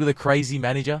you ever played with a crazy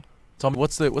manager? Tommy,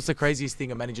 what's the craziest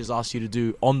thing a manager's asked you to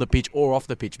do on the pitch or off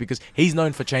the pitch? Because he's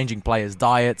known for changing players'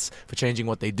 diets, for changing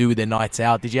what they do with their nights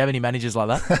out. Did you have any managers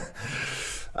like that?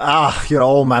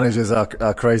 All managers are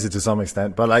crazy to some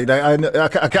extent, but like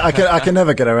I can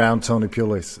never get around Tony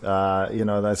Pulis.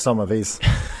 There's some of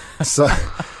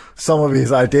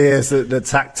his ideas, the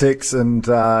tactics, and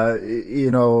how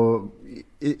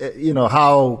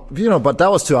but that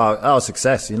was to our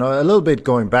success. A little bit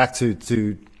going back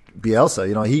to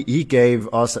Bielsa, he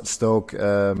gave us at Stoke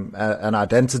an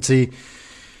identity.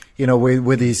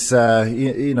 with his,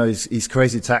 his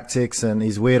crazy tactics and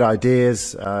his weird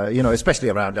ideas, especially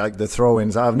around like the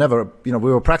throw-ins. I've never, we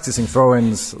were practicing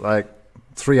throw-ins like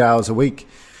 3 hours a week,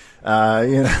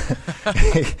 and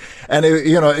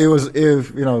it was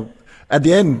at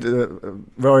the end,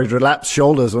 Rory's relapsed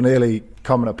shoulders were nearly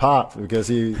coming apart because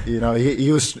he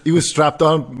was strapped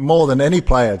on more than any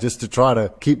player just to try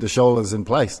to keep the shoulders in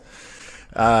place.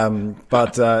 Again,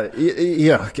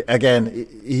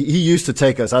 he used to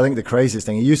take us. I think the craziest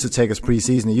thing, he used to take us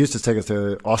pre-season. He used to take us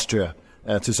to Austria,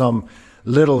 to some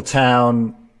little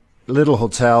town, little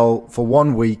hotel for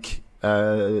 1 week.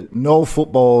 No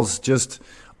footballs, just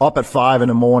up at 5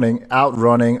 a.m, out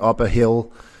running up a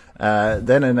hill.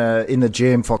 Then in the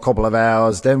gym for a couple of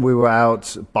hours. Then we were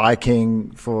out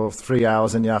biking for 3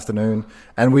 hours in the afternoon,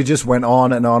 and we just went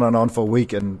on and on and on for a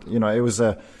week. And it was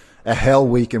a hell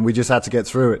week, and we just had to get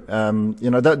through it.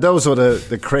 Those were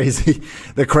the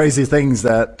crazy things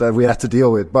that we had to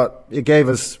deal with. But it gave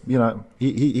us,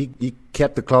 he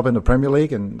kept the club in the Premier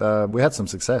League, and we had some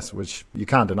success, which you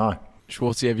can't deny.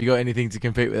 Schwartzy, have you got anything to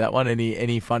compete with that one?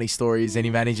 Any funny stories, any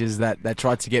managers that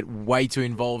tried to get way too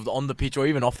involved on the pitch or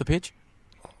even off the pitch?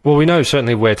 Well, we know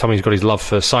certainly where Tommy's got his love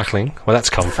for cycling, where that's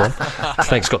come from.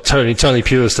 Thanks, got Tony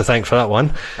Pulis to thank for that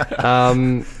one.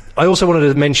 I also wanted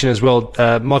to mention as well,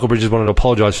 Michael Bridges wanted to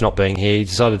apologise for not being here. He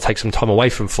decided to take some time away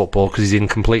from football because he's in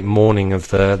complete mourning of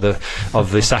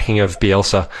the sacking of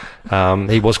Bielsa.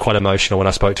 He was quite emotional when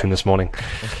I spoke to him this morning.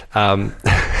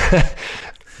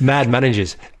 Mad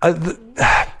managers.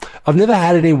 I've never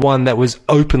had anyone that was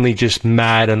openly just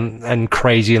mad and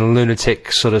crazy and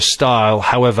lunatic sort of style.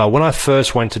 However, when I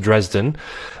first went to Dresden,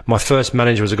 my first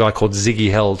manager was a guy called Ziggy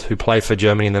Held, who played for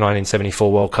Germany in the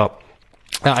 1974 World Cup.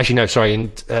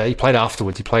 He played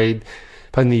afterwards. He played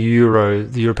in the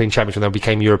European Championship, and they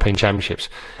became European Championships,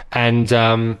 and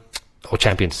or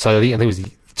champions. So I think it was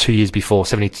 2 years before,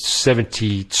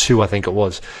 72, I think it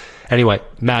was. Anyway,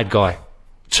 mad guy.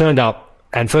 Turned up.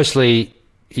 And firstly,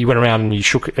 he went around and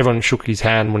everyone shook his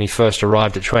hand when he first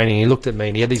arrived at training. He looked at me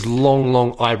and he had these long,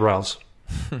 long eyebrows.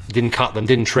 He didn't cut them,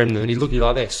 didn't trim them. And he'd look at you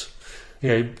like this.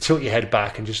 Tilt your head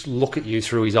back and just look at you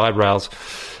through his eyebrows.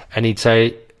 And he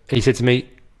said to me,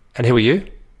 "And who are you?"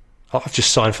 "Oh, I've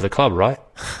just signed for the club, right?"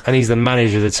 And he's the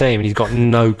manager of the team and he's got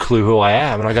no clue who I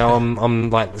am. And I go, I'm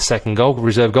like the second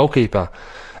reserve goalkeeper.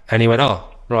 And he went, "Oh,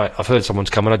 right, I've heard someone's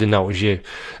coming. I didn't know it was you."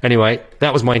 Anyway,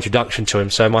 that was my introduction to him.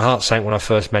 So my heart sank when I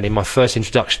first met him, my first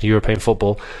introduction to European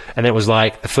football. And it was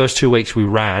like the first 2 weeks we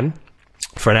ran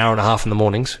for an hour and a half in the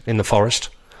mornings in the forest,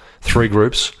 3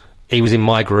 groups. He was in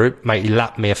my group. Mate, he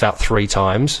lapped me about 3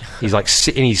 times. He's like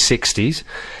in his 60s.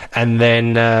 And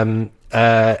then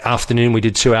afternoon we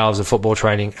did 2 hours of football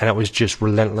training, and it was just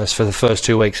relentless for the first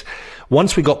 2 weeks.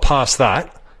 Once we got past that,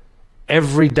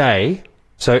 every day...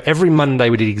 So every Monday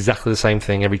we did exactly the same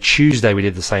thing. Every Tuesday we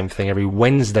did the same thing. Every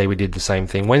Wednesday we did the same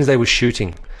thing. Wednesday was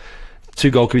shooting. 2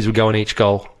 goalkeepers would go on each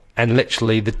goal. And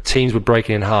literally the teams would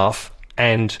break it in half.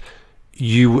 And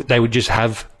they would just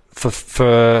have,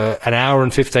 for an hour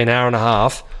and 15, hour and a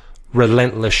half,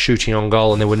 relentless shooting on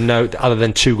goal. And there were no, other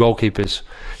than 2 goalkeepers.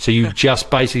 So you just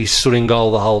basically stood in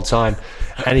goal the whole time.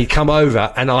 And he'd come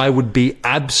over and I would be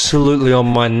absolutely on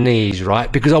my knees,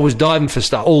 right? Because I was diving for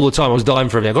stuff all the time. I was diving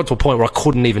for everything. I got to a point where I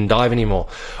couldn't even dive anymore.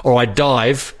 Or I'd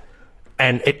dive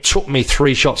and it took me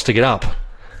 3 shots to get up.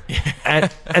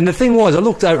 And the thing was, I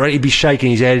looked over and he'd be shaking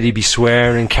his head, he'd be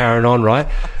swearing and carrying on, right?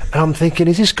 And I'm thinking,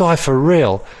 is this guy for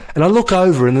real? And I look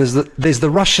over and there's the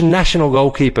Russian national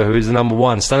goalkeeper who is the number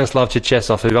 1, Stanislav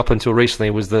Cherchesov, who up until recently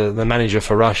was the manager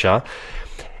for Russia.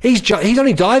 He's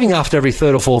only diving after every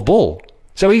 3rd or 4th ball.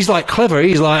 So he's like clever.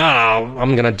 He's like,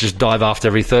 I'm going to just dive after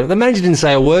every 3rd. The manager didn't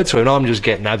say a word to him. I'm just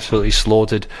getting absolutely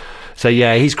slaughtered. So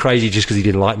yeah, he's crazy just because he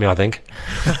didn't like me, I think.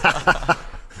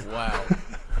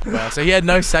 Wow. So he had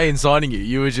no say in signing you.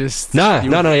 You were just... No, he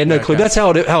had no clue. That's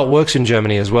how it works in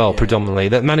Germany as well, predominantly.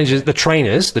 The managers, the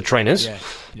trainers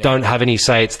don't have any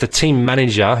say. It's the team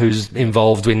manager who's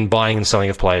involved in buying and selling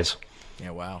of players.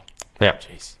 Yeah, wow. Yeah.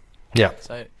 Jeez. Yeah.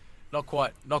 So... Not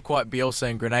quite Bielsa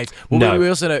and grenades. Well, no. We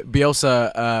also know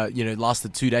Bielsa,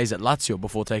 lasted 2 days at Lazio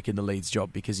before taking the Leeds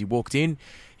job because he walked in.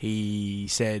 He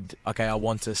said, "Okay, I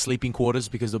want sleeping quarters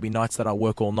because there'll be nights that I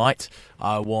work all night.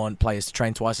 I want players to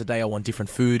train twice a day. I want different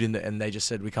food," and they just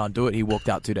said we can't do it. He walked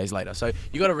out 2 days later. So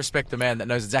you got to respect the man that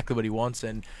knows exactly what he wants,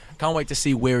 and can't wait to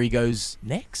see where he goes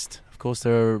next. Of course,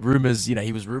 there are rumours.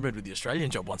 He was rumoured with the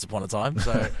Australian job once upon a time.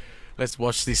 So. Let's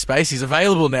watch this space. He's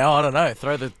available now. I don't know.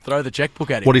 Throw the checkbook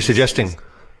at him. What are you suggesting?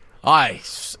 I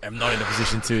am not in a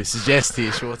position to suggest here,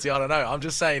 Schwartzy. I don't know. I'm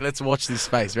just saying let's watch this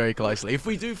space very closely. If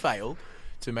we do fail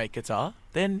to make Qatar,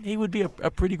 then he would be a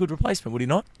pretty good replacement, would he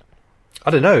not? I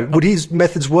don't know. Would his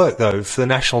methods work though for the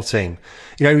national team?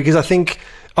 Because I think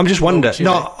I'm just wondering.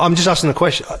 No, I'm just asking the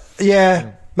question.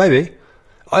 Yeah, maybe.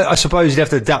 I suppose you'd have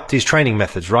to adapt his training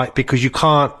methods, right? Because you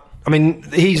can't. I mean,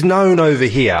 he's known over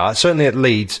here, certainly at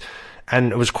Leeds,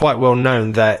 and it was quite well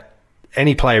known that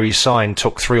any player he signed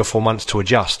took 3 or 4 months to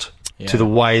adjust to the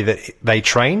way that they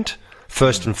trained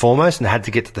first and foremost, and had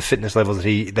to get to the fitness level that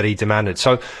he demanded.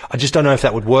 So I just don't know if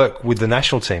that would work with the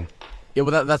national team. Yeah,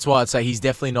 well, that's why I'd say he's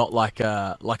definitely not like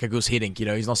a Gus Hiddink.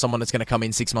 He's not someone that's going to come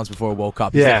in 6 months before a World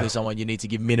Cup. He's definitely someone you need to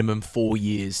give minimum 4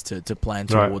 years to plan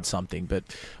towards something. But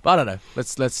I don't know.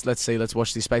 Let's see. Let's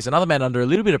watch this space. Another man under a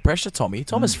little bit of pressure, Tommy.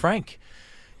 Thomas Frank,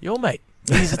 your mate.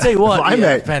 He's, I tell you what, My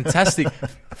mate. Fantastic.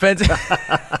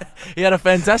 He had a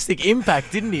fantastic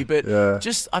impact, didn't he? But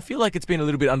I feel like it's been a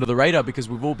little bit under the radar because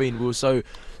we were so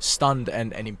stunned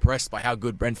and impressed by how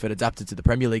good Brentford adapted to the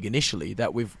Premier League initially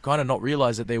that we've kind of not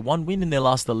realised that they're 1 win in their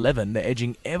last 11. They're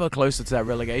edging ever closer to that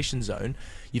relegation zone.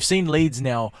 You've seen Leeds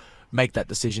now make that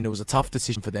decision. It was a tough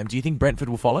decision for them. Do you think Brentford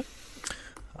will follow?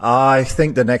 I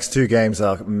think the next 2 games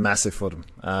are massive for them.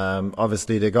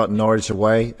 Obviously, they got Norwich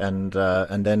away, and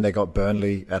then they got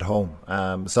Burnley at home.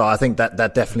 So I think that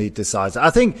definitely decides. I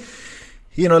think,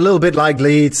 a little bit like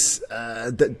Leeds,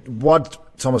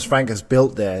 what Thomas Frank has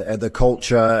built there, the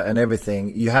culture and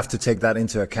everything, you have to take that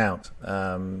into account.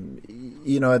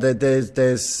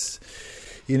 There's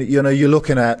you're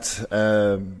looking at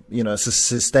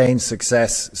sustained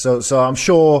success. So I'm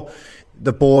sure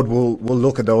the board will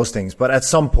look at those things, but at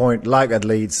some point, like at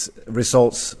Leeds,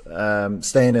 results,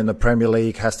 staying in the Premier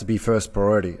League has to be first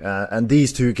priority. And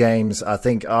these 2 games, I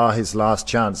think, are his last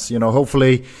chance.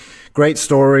 Hopefully, great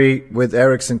story with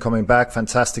Eriksen coming back.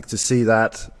 Fantastic to see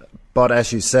that. But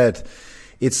as you said,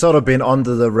 it's sort of been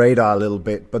under the radar a little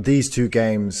bit. But these 2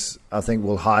 games, I think,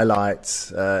 will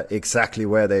highlight exactly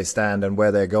where they stand and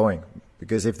where they're going.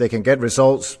 Because if they can get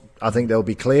results, I think they'll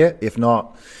be clear. If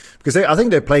not, because I think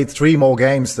they played 3 more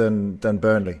games than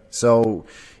Burnley. So,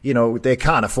 they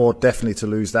can't afford definitely to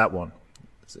lose that one.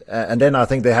 And then I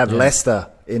think they have Leicester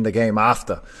in the game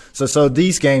after. So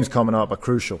these games coming up are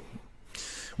crucial.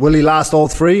 Will he last all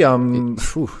 3?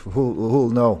 Who'll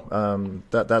know?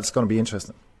 That's going to be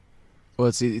interesting. Well,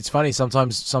 it's funny.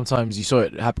 Sometimes you saw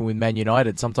it happen with Man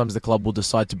United. Sometimes the club will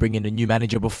decide to bring in a new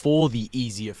manager before the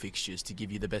easier fixtures to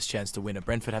give you the best chance to win it.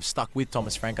 Brentford have stuck with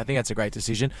Thomas Frank. I think that's a great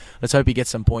decision. Let's hope he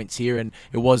gets some points here. And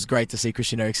it was great to see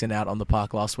Christian Eriksen out on the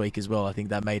park last week as well. I think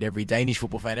that made every Danish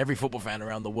football fan, every football fan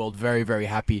around the world very, very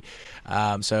happy.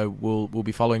 So we'll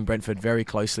be following Brentford very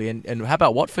closely. And how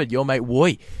about Watford? Your mate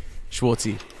Woy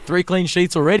Schwartzy. 3 clean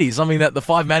sheets already, something that the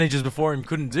 5 managers before him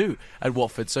couldn't do at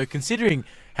Watford. So considering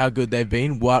how good they've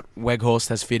been, what Weghorst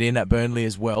has fit in at Burnley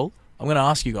as well, I'm going to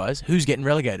ask you guys, who's getting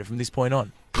relegated from this point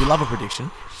on? We love a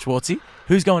prediction. Schwartzy,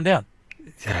 who's going down?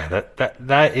 Yeah,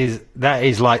 that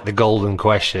is like the golden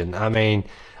question. I mean,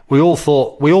 we all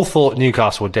thought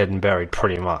Newcastle were dead and buried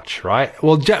pretty much, right?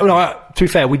 Well, to be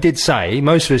fair, we did say,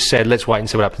 most of us said, let's wait and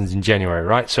see what happens in January,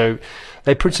 right? So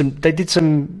they did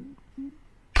some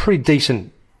pretty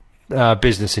decent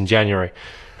business in January.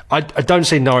 I don't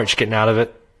see Norwich getting out of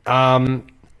it. I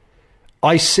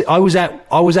was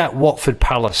at Watford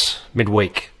Palace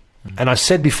midweek, and I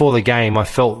said before the game I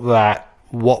felt that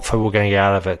Watford were going to get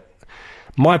out of it.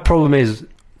 My problem is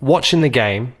watching the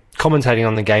game, commentating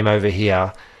on the game over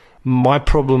here. My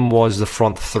problem was the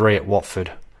front 3 at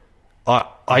Watford.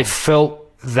 I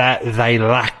felt that they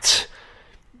lacked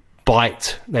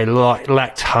bite, they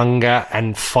lacked hunger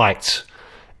and fight,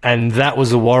 and that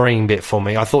was the worrying bit for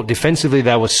me. I thought defensively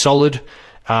they were solid,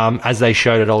 as they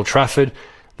showed at Old Trafford.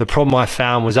 The problem I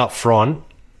found was up front.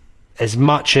 As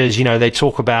much as, they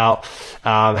talk about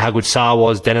how good Sarr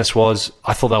was, Dennis was,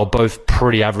 I thought they were both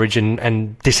pretty average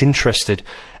and disinterested.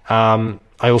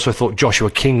 I also thought Joshua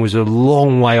King was a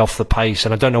long way off the pace,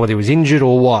 and I don't know whether he was injured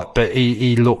or what, but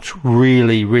he looked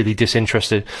really, really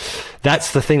disinterested.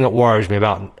 That's the thing that worries me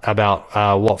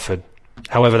about Watford.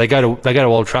 However, they go to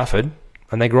Old Trafford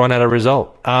and they grind out a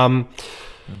result.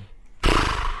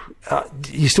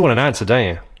 You still want an answer, don't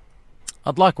you?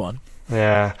 I'd like one.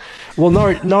 Yeah. Well,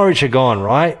 Norwich are gone,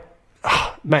 right?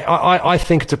 Mate, I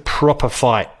think it's a proper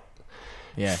fight.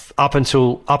 Yeah. Up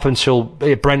until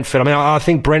Brentford. I mean, I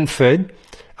think Brentford,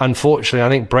 unfortunately,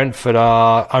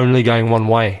 are only going one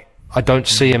way. I don't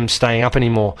see them staying up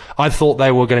anymore. I thought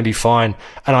they were going to be fine.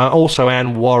 And I also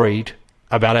am worried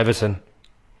about Everton.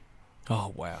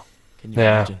 Oh, wow. Can you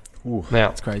imagine? Ooh. Yeah.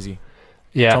 That's crazy.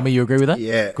 Yeah. Tommy, you agree with that?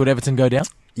 Yeah. Could Everton go down?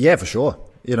 Yeah, for sure.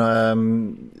 I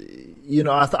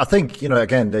think,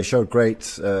 again, they showed great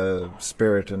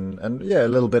spirit and a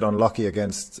little bit unlucky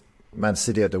against Man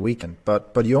City at the weekend.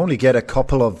 But you only get a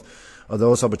couple of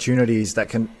those opportunities that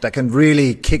can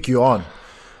really kick you on.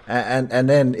 And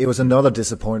then it was another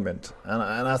disappointment. And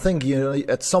I think,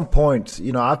 at some point,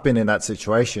 I've been in that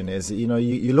situation, is,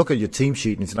 you look at your team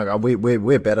sheet and it's like,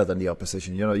 we're better than the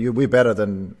opposition. We're better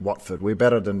than Watford. We're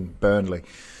better than Burnley.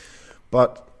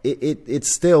 But it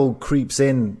still creeps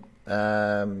in,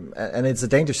 and it's a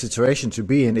dangerous situation to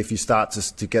be in if you start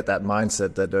to get that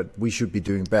mindset that we should be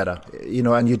doing better,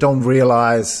 and you don't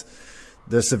realize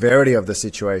the severity of the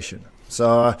situation.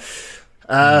 So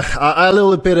I a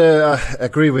little bit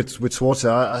agree with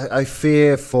Schwarzer. I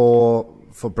fear for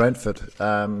Brentford.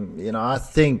 I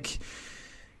think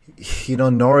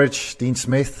Norwich, Dean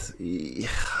Smith,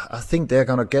 I think they're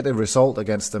going to get a result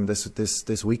against them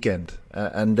this weekend,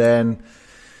 and then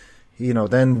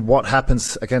what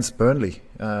happens against Burnley?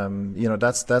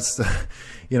 That's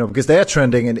because they're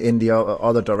trending in the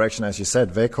other direction, as you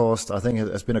said. Weghorst, I think,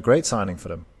 has been a great signing for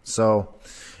them. So.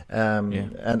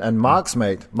 And Mark's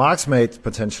mate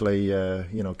potentially,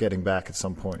 getting back at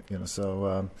some point,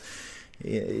 So,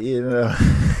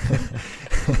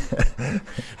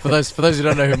 for those who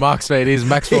don't know who Mark's mate is,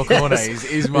 Maxwell Cornet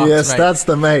is Mark's mate. Yes, that's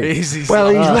the mate. He's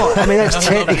not. I mean, that's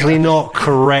technically not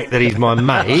correct that he's my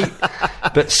mate,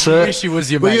 but I wish he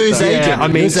was your mate. Well, his agent. I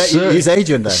mean, his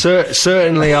agent. Then.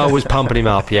 Certainly, I was pumping him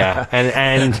up. Yeah,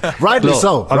 and rightly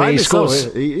so. I mean,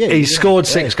 he scored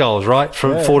 6 goals, right,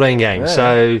 from 14 games.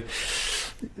 So,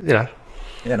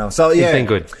 So yeah, he's been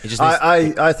good.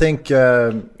 I think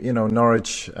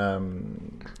Norwich.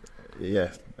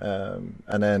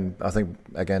 And then I think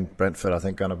again Brentford. I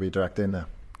think going to be direct in there.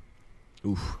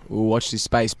 Oof. We'll watch this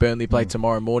space. Burnley play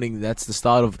tomorrow morning. That's the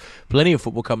start of plenty of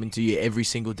football coming to you every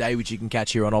single day, which you can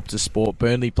catch here on Optus Sport.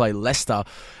 Burnley play Leicester,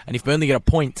 and if Burnley get a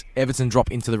point, Everton drop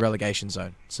into the relegation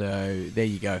zone. So there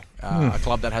you go. A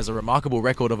club that has a remarkable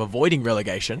record of avoiding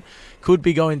relegation could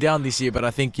be going down this year, but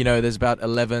I think, there's about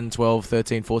 11, 12,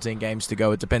 13, 14 games to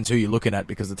go. It depends who you're looking at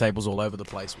because the table's all over the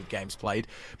place with games played.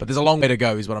 But there's a long way to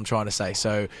go is what I'm trying to say.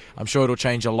 So I'm sure it'll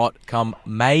change a lot come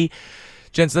May.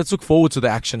 Gents, let's look forward to the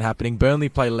action happening. Burnley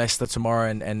play Leicester tomorrow,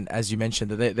 and as you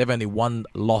mentioned, they've only one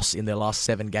loss in their last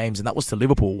 7 games, and that was to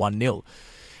Liverpool, 1-0.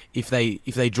 If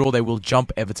they draw, they will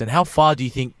jump Everton. How far do you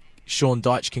think Sean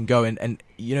Dyche can go? And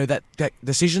that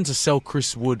decision to sell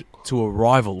Chris Wood to a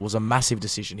rival was a massive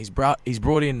decision. He's brought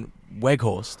in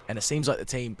Weghorst, and it seems like the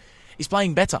team is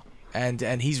playing better,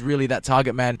 and he's really that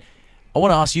target man. I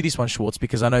want to ask you this one, Schwartz,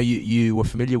 because I know you were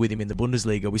familiar with him in the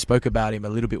Bundesliga. We spoke about him a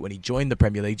little bit when he joined the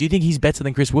Premier League. Do you think he's better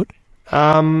than Chris Wood?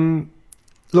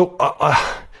 Look,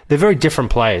 they're very different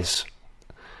players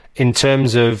in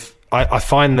terms of... I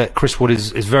find that Chris Wood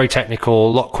is very technical,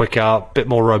 a lot quicker, a bit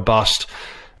more robust,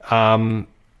 and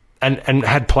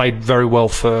had played very well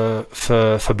for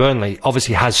Burnley.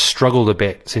 Obviously has struggled a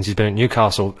bit since he's been at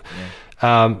Newcastle.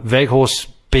 Yeah. Weghorst,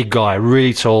 big guy,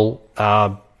 really tall,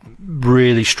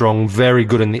 really strong, very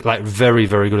good very,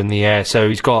 very good in the air. So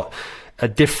he's got a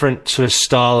different sort of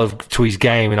style to his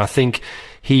game, and I think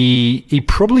he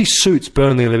probably suits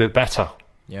Burnley a little bit better.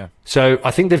 Yeah. So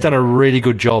I think they've done a really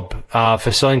good job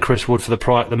for selling Chris Wood for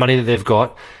the money that they've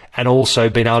got, and also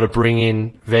being able to bring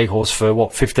in Weghorst for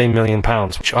 £15 million,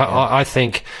 which I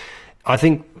think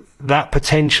that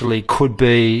potentially could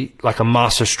be like a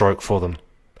masterstroke for them.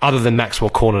 Other than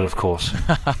Maxwell Cornet, of course.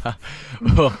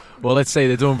 Well, let's see.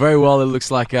 They're doing very well. It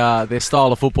looks like their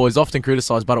style of football is often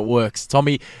criticised, but it works.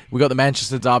 Tommy, we got the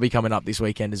Manchester derby coming up this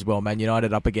weekend as well. Man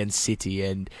United up against City.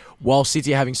 And while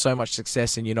City are having so much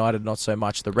success and United not so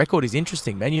much, the record is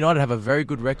interesting. Man United have a very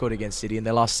good record against City. In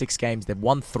their last 6 games, they've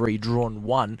won 3, drawn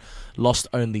 1, lost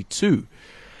only 2.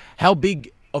 How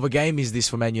big of a game is this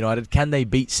for Man United? Can they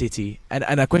beat City?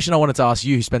 And a question I wanted to ask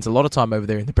you, who spends a lot of time over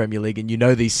there in the Premier League, and you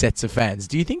know these sets of fans.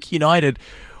 Do you think United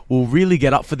will really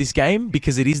get up for this game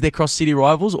because it is their cross-city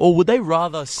rivals, or would they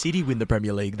rather City win the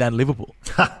Premier League than Liverpool?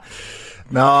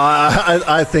 No,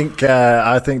 I think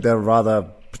they'll rather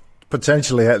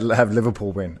potentially have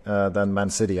Liverpool win than Man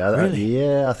City.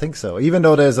 Really? I think so. Even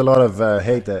though there's a lot of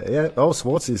hate there. Yeah,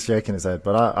 Schwartz is shaking his head,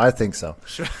 but I think so.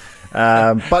 Sure.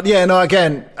 But yeah, no,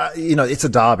 again, it's a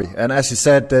derby. And as you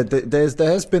said,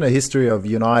 there has been a history of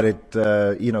United,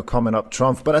 coming up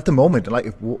trump. But at the moment,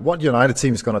 what United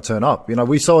team is going to turn up?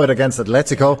 We saw it against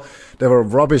Atletico. They were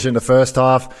rubbish in the first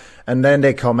half. And then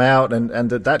they come out and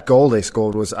that goal they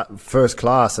scored was first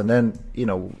class. And then,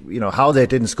 how they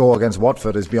didn't score against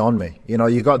Watford is beyond me.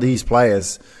 You got these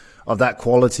players of that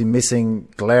quality missing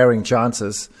glaring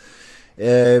chances.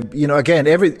 Again,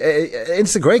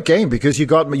 it's a great game because you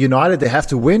got United, they have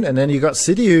to win, and then you got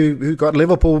City who got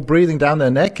Liverpool breathing down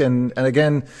their neck, and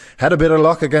again had a bit of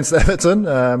luck against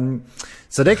Everton.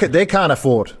 So they can't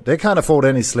afford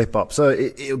any slip up. So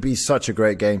it'll be such a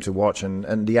great game to watch,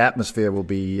 and the atmosphere will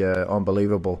be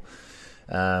unbelievable.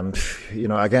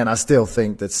 Again, I still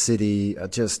think that City are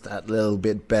just a little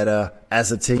bit better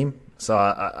as a team. So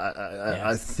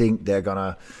I think they're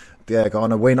gonna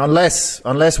win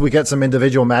unless we get some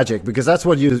individual magic, because that's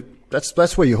what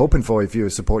you're hoping for if you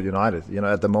support United.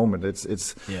 At the moment it's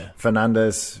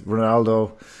Fernandes,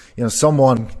 Ronaldo,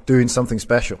 someone doing something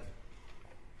special.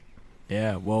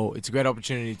 Yeah, well, it's a great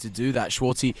opportunity to do that,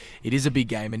 Schwartzy. It is a big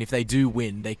game, and if they do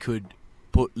win, they could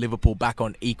put Liverpool back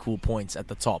on equal points at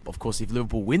the top. Of course, if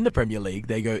Liverpool win the Premier League,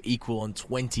 they go equal on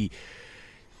 20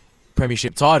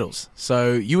 Premiership titles.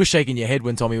 So you were shaking your head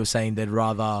when Tommy was saying they'd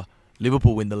rather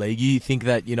Liverpool win the league. You think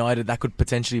that United, that could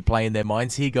potentially play in their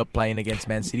minds here, got playing against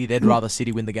Man City? They'd rather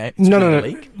City win the game?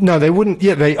 No, they wouldn't.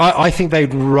 Yeah, I think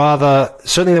they'd rather.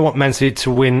 Certainly, they want Man City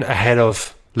to win ahead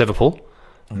of Liverpool.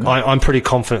 Okay. I'm pretty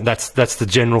confident that's the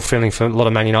general feeling for a lot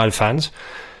of Man United fans,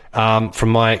 from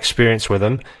my experience with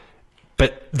them.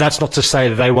 But that's not to say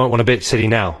that they won't want to beat City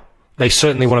now. They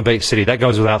certainly want to beat City. That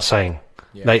goes without saying.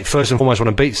 Yeah. They first and foremost want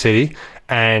to beat City,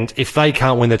 and if they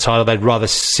can't win the title, they'd rather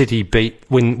City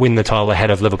win the title ahead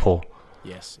of Liverpool.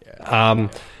 Yes. Yeah.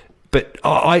 But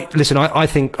I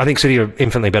think City are an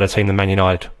infinitely better team than Man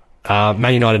United.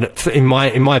 Man United, in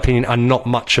my opinion, are not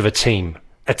much of a team.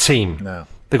 No.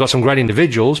 They've got some great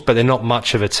individuals, but they're not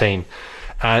much of a team,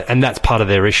 and that's part of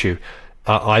their issue,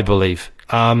 I believe.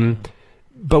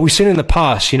 But we've seen in the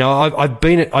past, I've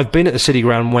been at the City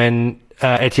ground when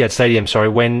Etihad Stadium,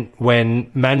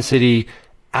 when Man City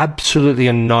absolutely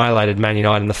annihilated Man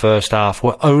United in the first half.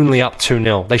 Were only up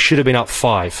 2-0. They should have been up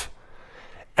 5,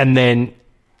 and then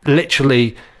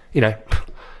literally,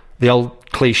 the old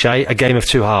cliche, a game of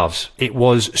two halves. It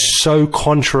was so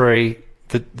contrary.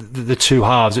 The two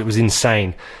halves, it was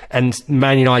insane. And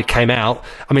Man United came out.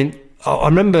 I mean, I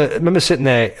remember sitting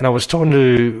there and I was talking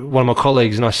to one of my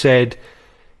colleagues and I said,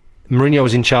 Mourinho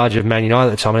was in charge of Man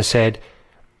United at the time, and I said,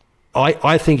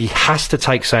 I think he has to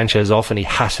take Sanchez off and he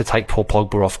has to take Paul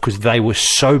Pogba off because they were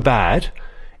so bad,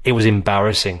 it was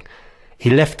embarrassing. He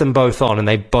left them both on and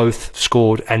they both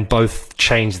scored and both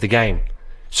changed the game.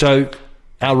 So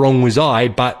how wrong was I?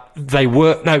 But they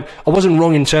were... No, I wasn't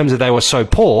wrong in terms of they were so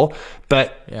poor,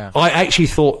 but I actually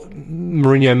thought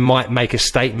Mourinho might make a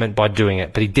statement by doing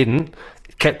it, but he didn't.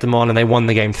 Kept them on and they won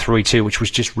the game 3-2, which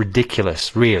was just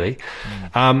ridiculous, really.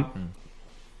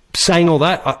 Saying all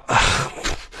that,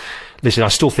 listen, I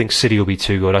still think City will be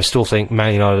too good. I still think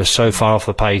Man United are so far off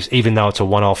the pace, even though it's a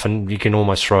one-off, and you can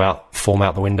almost throw form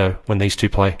out the window when these two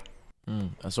play.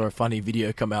 I saw a funny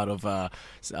video come out of a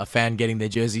fan getting their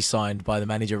jersey signed by the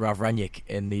manager, Ralf Rangnick,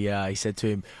 and he said to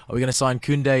him, "Are we going to sign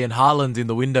Koundé and Haaland in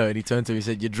the window?" And he turned to him and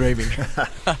said, "You're dreaming."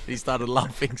 He started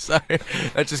laughing, so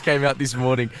that just came out this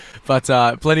morning. But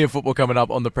plenty of football coming up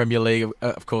on the Premier League.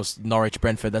 Of course, Norwich,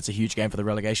 Brentford, that's a huge game for the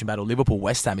relegation battle. Liverpool,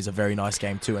 West Ham is a very nice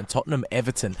game too, and Tottenham,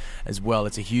 Everton as well.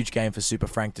 It's a huge game for Super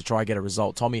Frank to try and get a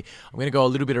result. Tommy, I'm going to go a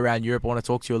little bit around Europe. I want to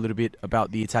talk to you a little bit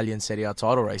about the Italian Serie A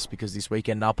title race, because this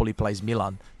weekend Napoli plays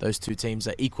Milan. Those two teams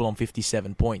are equal on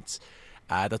 57 points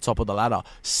at the top of the ladder.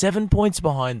 7 points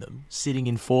behind them, sitting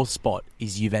in fourth spot,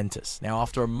 is Juventus. Now,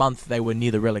 after a month, they were near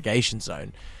the relegation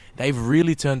zone. They've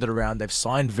really turned it around. They've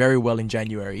signed very well in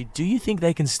January. Do you think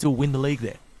they can still win the league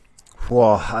there?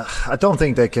 Well, I don't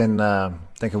think they can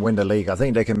win the league. I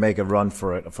think they can make a run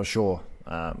for it, for sure.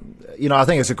 I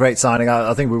think it's a great signing.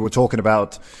 I think we were talking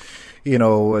about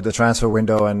the transfer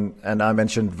window, and I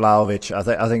mentioned Vlahovic.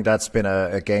 I think that's been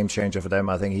a game changer for them.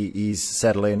 I think he's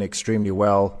settled in extremely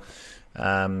well,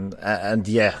 and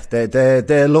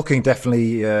they're looking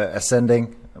definitely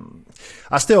ascending.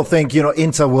 I still think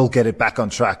Inter will get it back on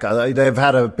track. They've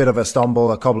had a bit of a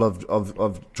stumble, a couple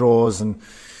of draws, and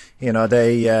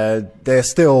they're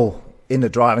still in the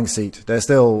driving seat. They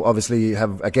still obviously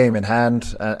have a game in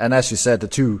hand, and as you said, the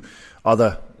two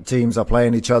other teams are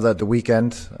playing each other at the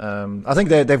weekend. I think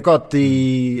they've got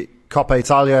the Coppa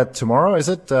Italia tomorrow, is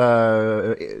it?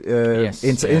 Yes.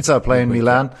 Inter playing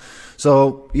Milan.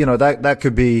 So, that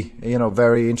could be,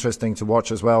 very interesting to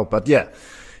watch as well. But yeah,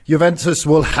 Juventus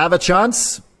will have a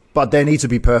chance, but they need to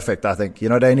be perfect, I think.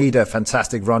 They need a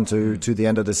fantastic run to the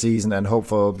end of the season and hope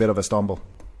for a bit of a stumble.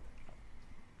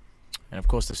 And of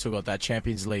course, they've still got that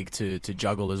Champions League to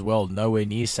juggle as well. Nowhere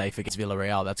near safe against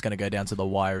Villarreal. That's going to go down to the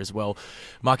wire as well.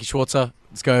 Marky Schwarzer,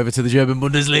 let's go over to the German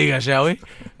Bundesliga, shall we?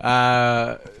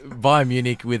 Bayern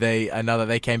Munich with another.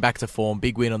 They came back to form.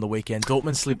 Big win on the weekend.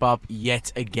 Dortmund slip up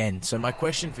yet again. So my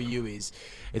question for you is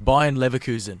Bayern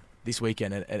Leverkusen this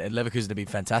weekend, and Leverkusen have been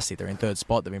fantastic. They're in third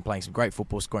spot. They've been playing some great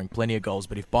football, scoring plenty of goals.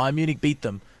 But if Bayern Munich beat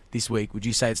them this week, would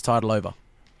you say it's title over?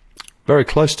 Very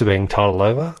close to being title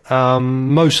over.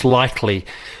 Most likely.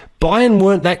 Bayern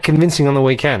weren't that convincing on the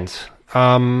weekend.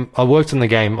 I worked in the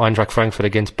game, Eintracht Frankfurt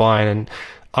against Bayern, and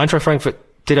Eintracht Frankfurt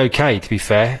did okay, to be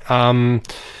fair.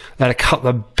 They had a couple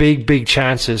of big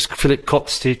chances. Philip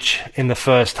Kostic in the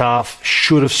first half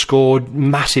should have scored.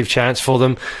 Massive chance for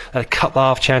them. They had a couple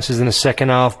of half chances in the second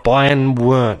half. Bayern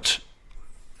weren't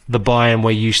the Bayern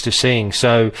we're used to seeing.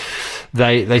 So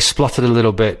they spluttered a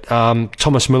little bit.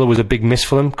 Thomas Müller was a big miss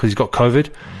for them because he's got COVID.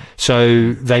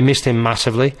 So they missed him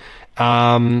massively.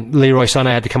 Leroy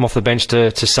Sané had to come off the bench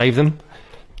to save them.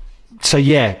 So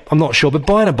yeah, I'm not sure. But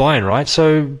Bayern are Bayern, right?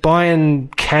 So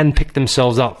Bayern can pick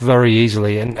themselves up very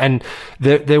easily. And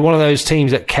they're one of those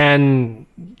teams that can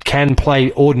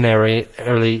play ordinarily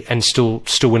and still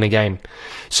win a game.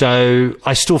 So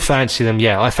I still fancy them.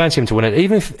 Yeah, I fancy them to win it.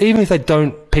 Even if they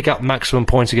don't pick up maximum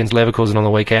points against Leverkusen on the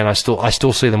weekend, I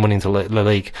still see them winning the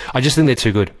league. I just think they're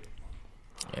too good.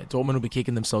 Yeah, Dortmund will be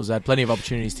kicking themselves. They had plenty of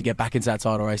opportunities to get back into that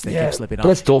title race. They keep slipping up. But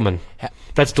that's Dortmund.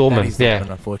 That's Dortmund. That is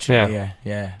Dortmund, unfortunately.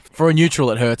 Yeah. For a neutral,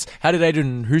 it hurts. How did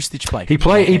Adrian Hustic play? He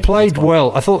played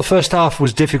well. I thought the first half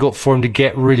was difficult for him to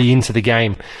get really into the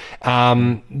game.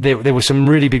 There were some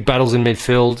really big battles in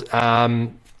midfield.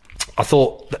 I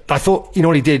thought, you know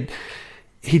what he did?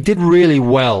 He did really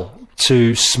well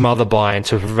to smother Bayern,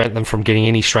 to prevent them from getting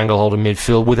any stranglehold in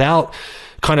midfield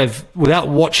without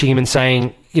watching him and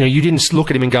saying, you know, you didn't look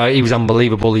at him and go, he was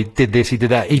unbelievable, he did this, he did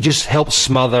that. He just helped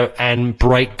smother and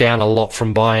break down a lot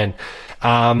from Bayern.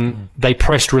 They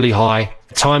pressed really high.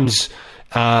 At times,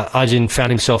 Arjen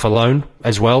found himself alone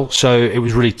as well, so it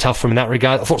was really tough for him in that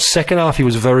regard. I thought second half he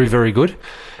was very, very good,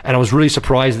 and I was really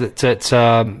surprised that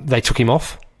they took him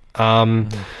off.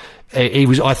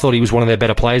 I thought he was one of their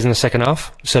better players in the second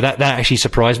half, so that actually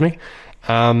surprised me.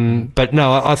 But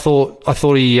no, I thought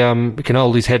he can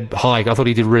hold his head high. I thought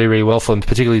he did really, really well for them,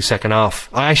 particularly the second half.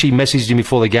 I actually messaged him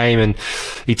before the game, and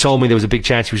he told me there was a big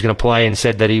chance he was going to play, and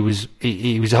said that he was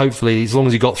hopefully, as long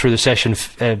as he got through the session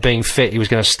being fit, he was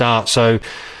going to start. So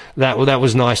that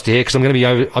was nice to hear, because I'm going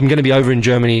to be over in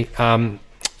Germany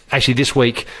actually this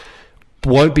week.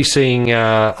 Won't be seeing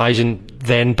Asian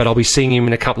then, but I'll be seeing him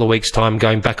in a couple of weeks' time,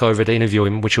 going back over to interview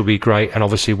him, which will be great. And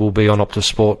obviously we'll be on Optus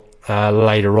Sport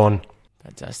later on.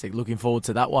 Fantastic. Looking forward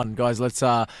to that one. Guys, let's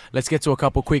get to a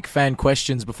couple quick fan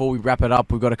questions before we wrap it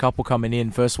up. We've got a couple coming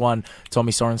in. First one,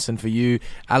 Tommy Sorensen, for you.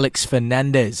 Alex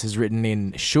Fernandez has written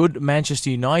in, should Manchester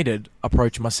United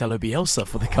approach Marcelo Bielsa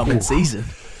for the coming season?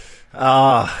 No,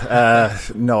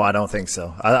 I don't think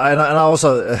so. I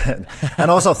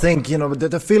also think, you know,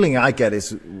 the feeling I get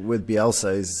is with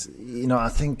Bielsa is, you know, I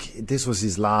think this was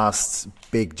his last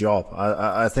big job.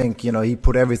 I think, you know, he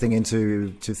put everything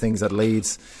into things at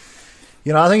Leeds.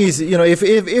 You know, I think he's, you know, if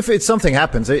it's something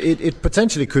happens, it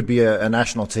potentially could be a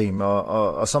national team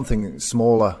or something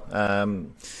smaller.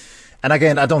 And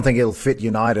again, I don't think it'll fit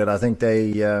United. I think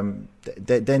they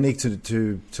need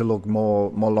to look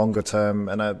more longer term,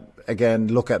 and again,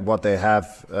 look at what they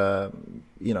have,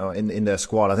 you know, in their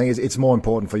squad. I think it's more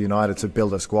important for United to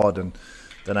build a squad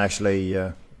than actually,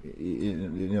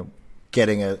 you know,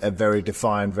 getting a very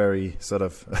defined, very sort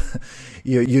of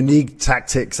unique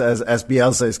tactics as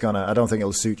Bielsa is gonna. I don't think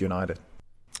it'll suit United.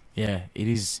 Yeah, it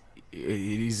is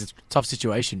a tough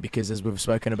situation, because as we've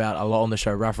spoken about a lot on the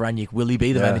show, Ralf Rangnick, will he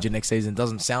be the manager next season?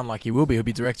 Doesn't sound like he will be. He'll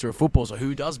be director of football, so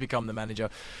who does become the manager?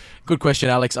 Good question,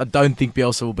 Alex. I don't think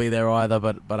Bielsa will be there either,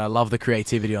 but I love the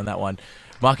creativity on that one.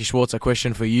 Marky Schwartz, a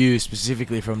question for you,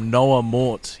 specifically from Noah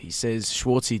Mort. He says,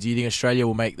 Schwartzy, do you think Australia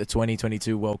will make the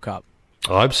 2022 World Cup?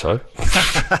 I hope so.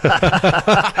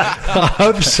 I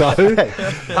hope so.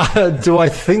 Do I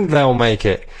think they'll make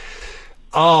it?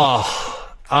 Do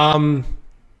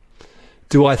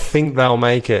I think they'll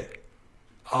make it?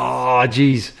 Oh,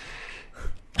 geez.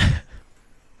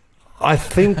 I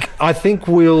think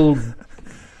we'll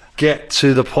get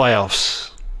to the playoffs.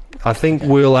 I think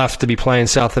we'll have to be playing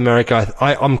South America.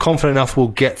 I'm confident enough we'll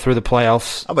get through the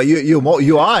playoffs. Oh, but you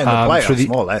are in the playoffs,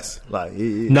 more or less.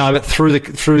 No, but through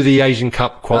the Asian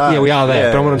Cup yeah, we are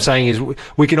there. But what I'm saying is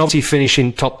we can obviously finish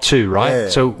in top two,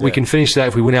 right? We can finish that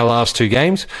if we win our last two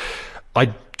games.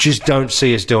 I just don't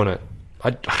see us doing it.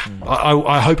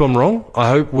 I hope I'm wrong. I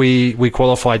hope we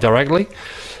qualify directly.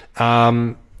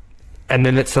 And and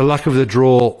then it's the luck of the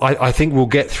draw. I think we'll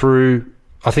get through.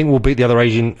 I think we'll beat the other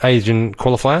Asian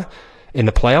qualifier in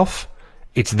the playoff.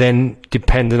 It's then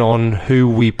dependent on who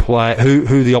we play,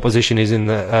 who the opposition is in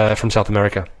the from South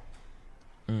America.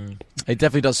 It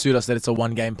definitely does suit us that it's a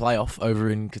one-game playoff over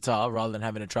in Qatar rather than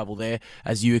having to travel there,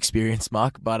 as you experienced,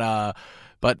 Mark.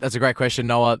 But that's a great question,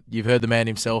 Noah. You've heard the man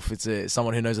himself. It's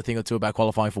someone who knows a thing or two about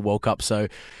qualifying for World Cup. So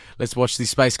let's watch this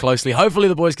space closely. Hopefully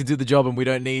the boys can do the job and we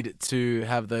don't need to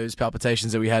have those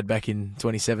palpitations that we had back in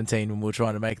 2017 when we were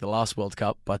trying to make the last World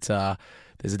Cup. But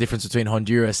there's a difference between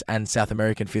Honduras and South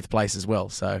American fifth place as well.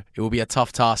 So it will be a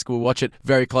tough task. We'll watch it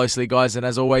very closely, guys. And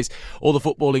as always, all the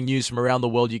footballing news from around the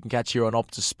world you can catch here on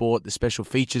Optus Sport. The special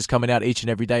features coming out each and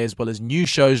every day, as well as new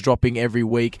shows dropping every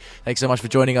week. Thanks so much for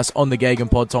joining us on the Gagan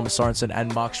Pod, Thomas Sorensen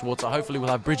and Mark Schwarzer. Hopefully we'll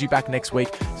have Bridgie back next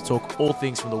week to talk all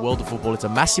things from the world of football. It's a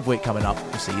massive week coming up.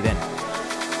 We'll see you then.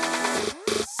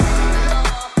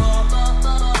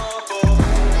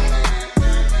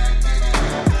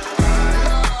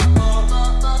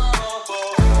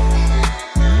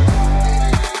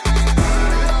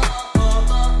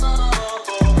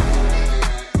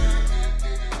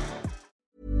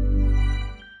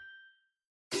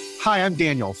 Hi, I'm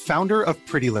Daniel, founder of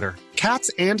Pretty Litter. Cats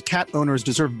and cat owners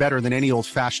deserve better than any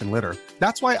old-fashioned litter.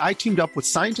 That's why I teamed up with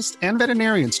scientists and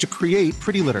veterinarians to create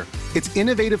Pretty Litter. Its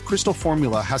innovative crystal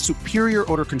formula has superior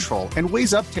odor control and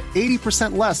weighs up to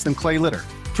 80% less than clay litter.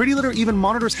 Pretty Litter even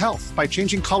monitors health by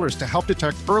changing colors to help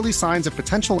detect early signs of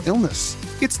potential illness.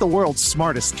 It's the world's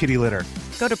smartest kitty litter.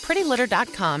 Go to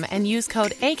prettylitter.com and use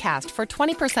code ACAST for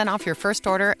 20% off your first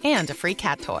order and a free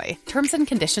cat toy. Terms and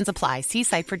conditions apply. See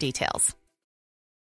site for details.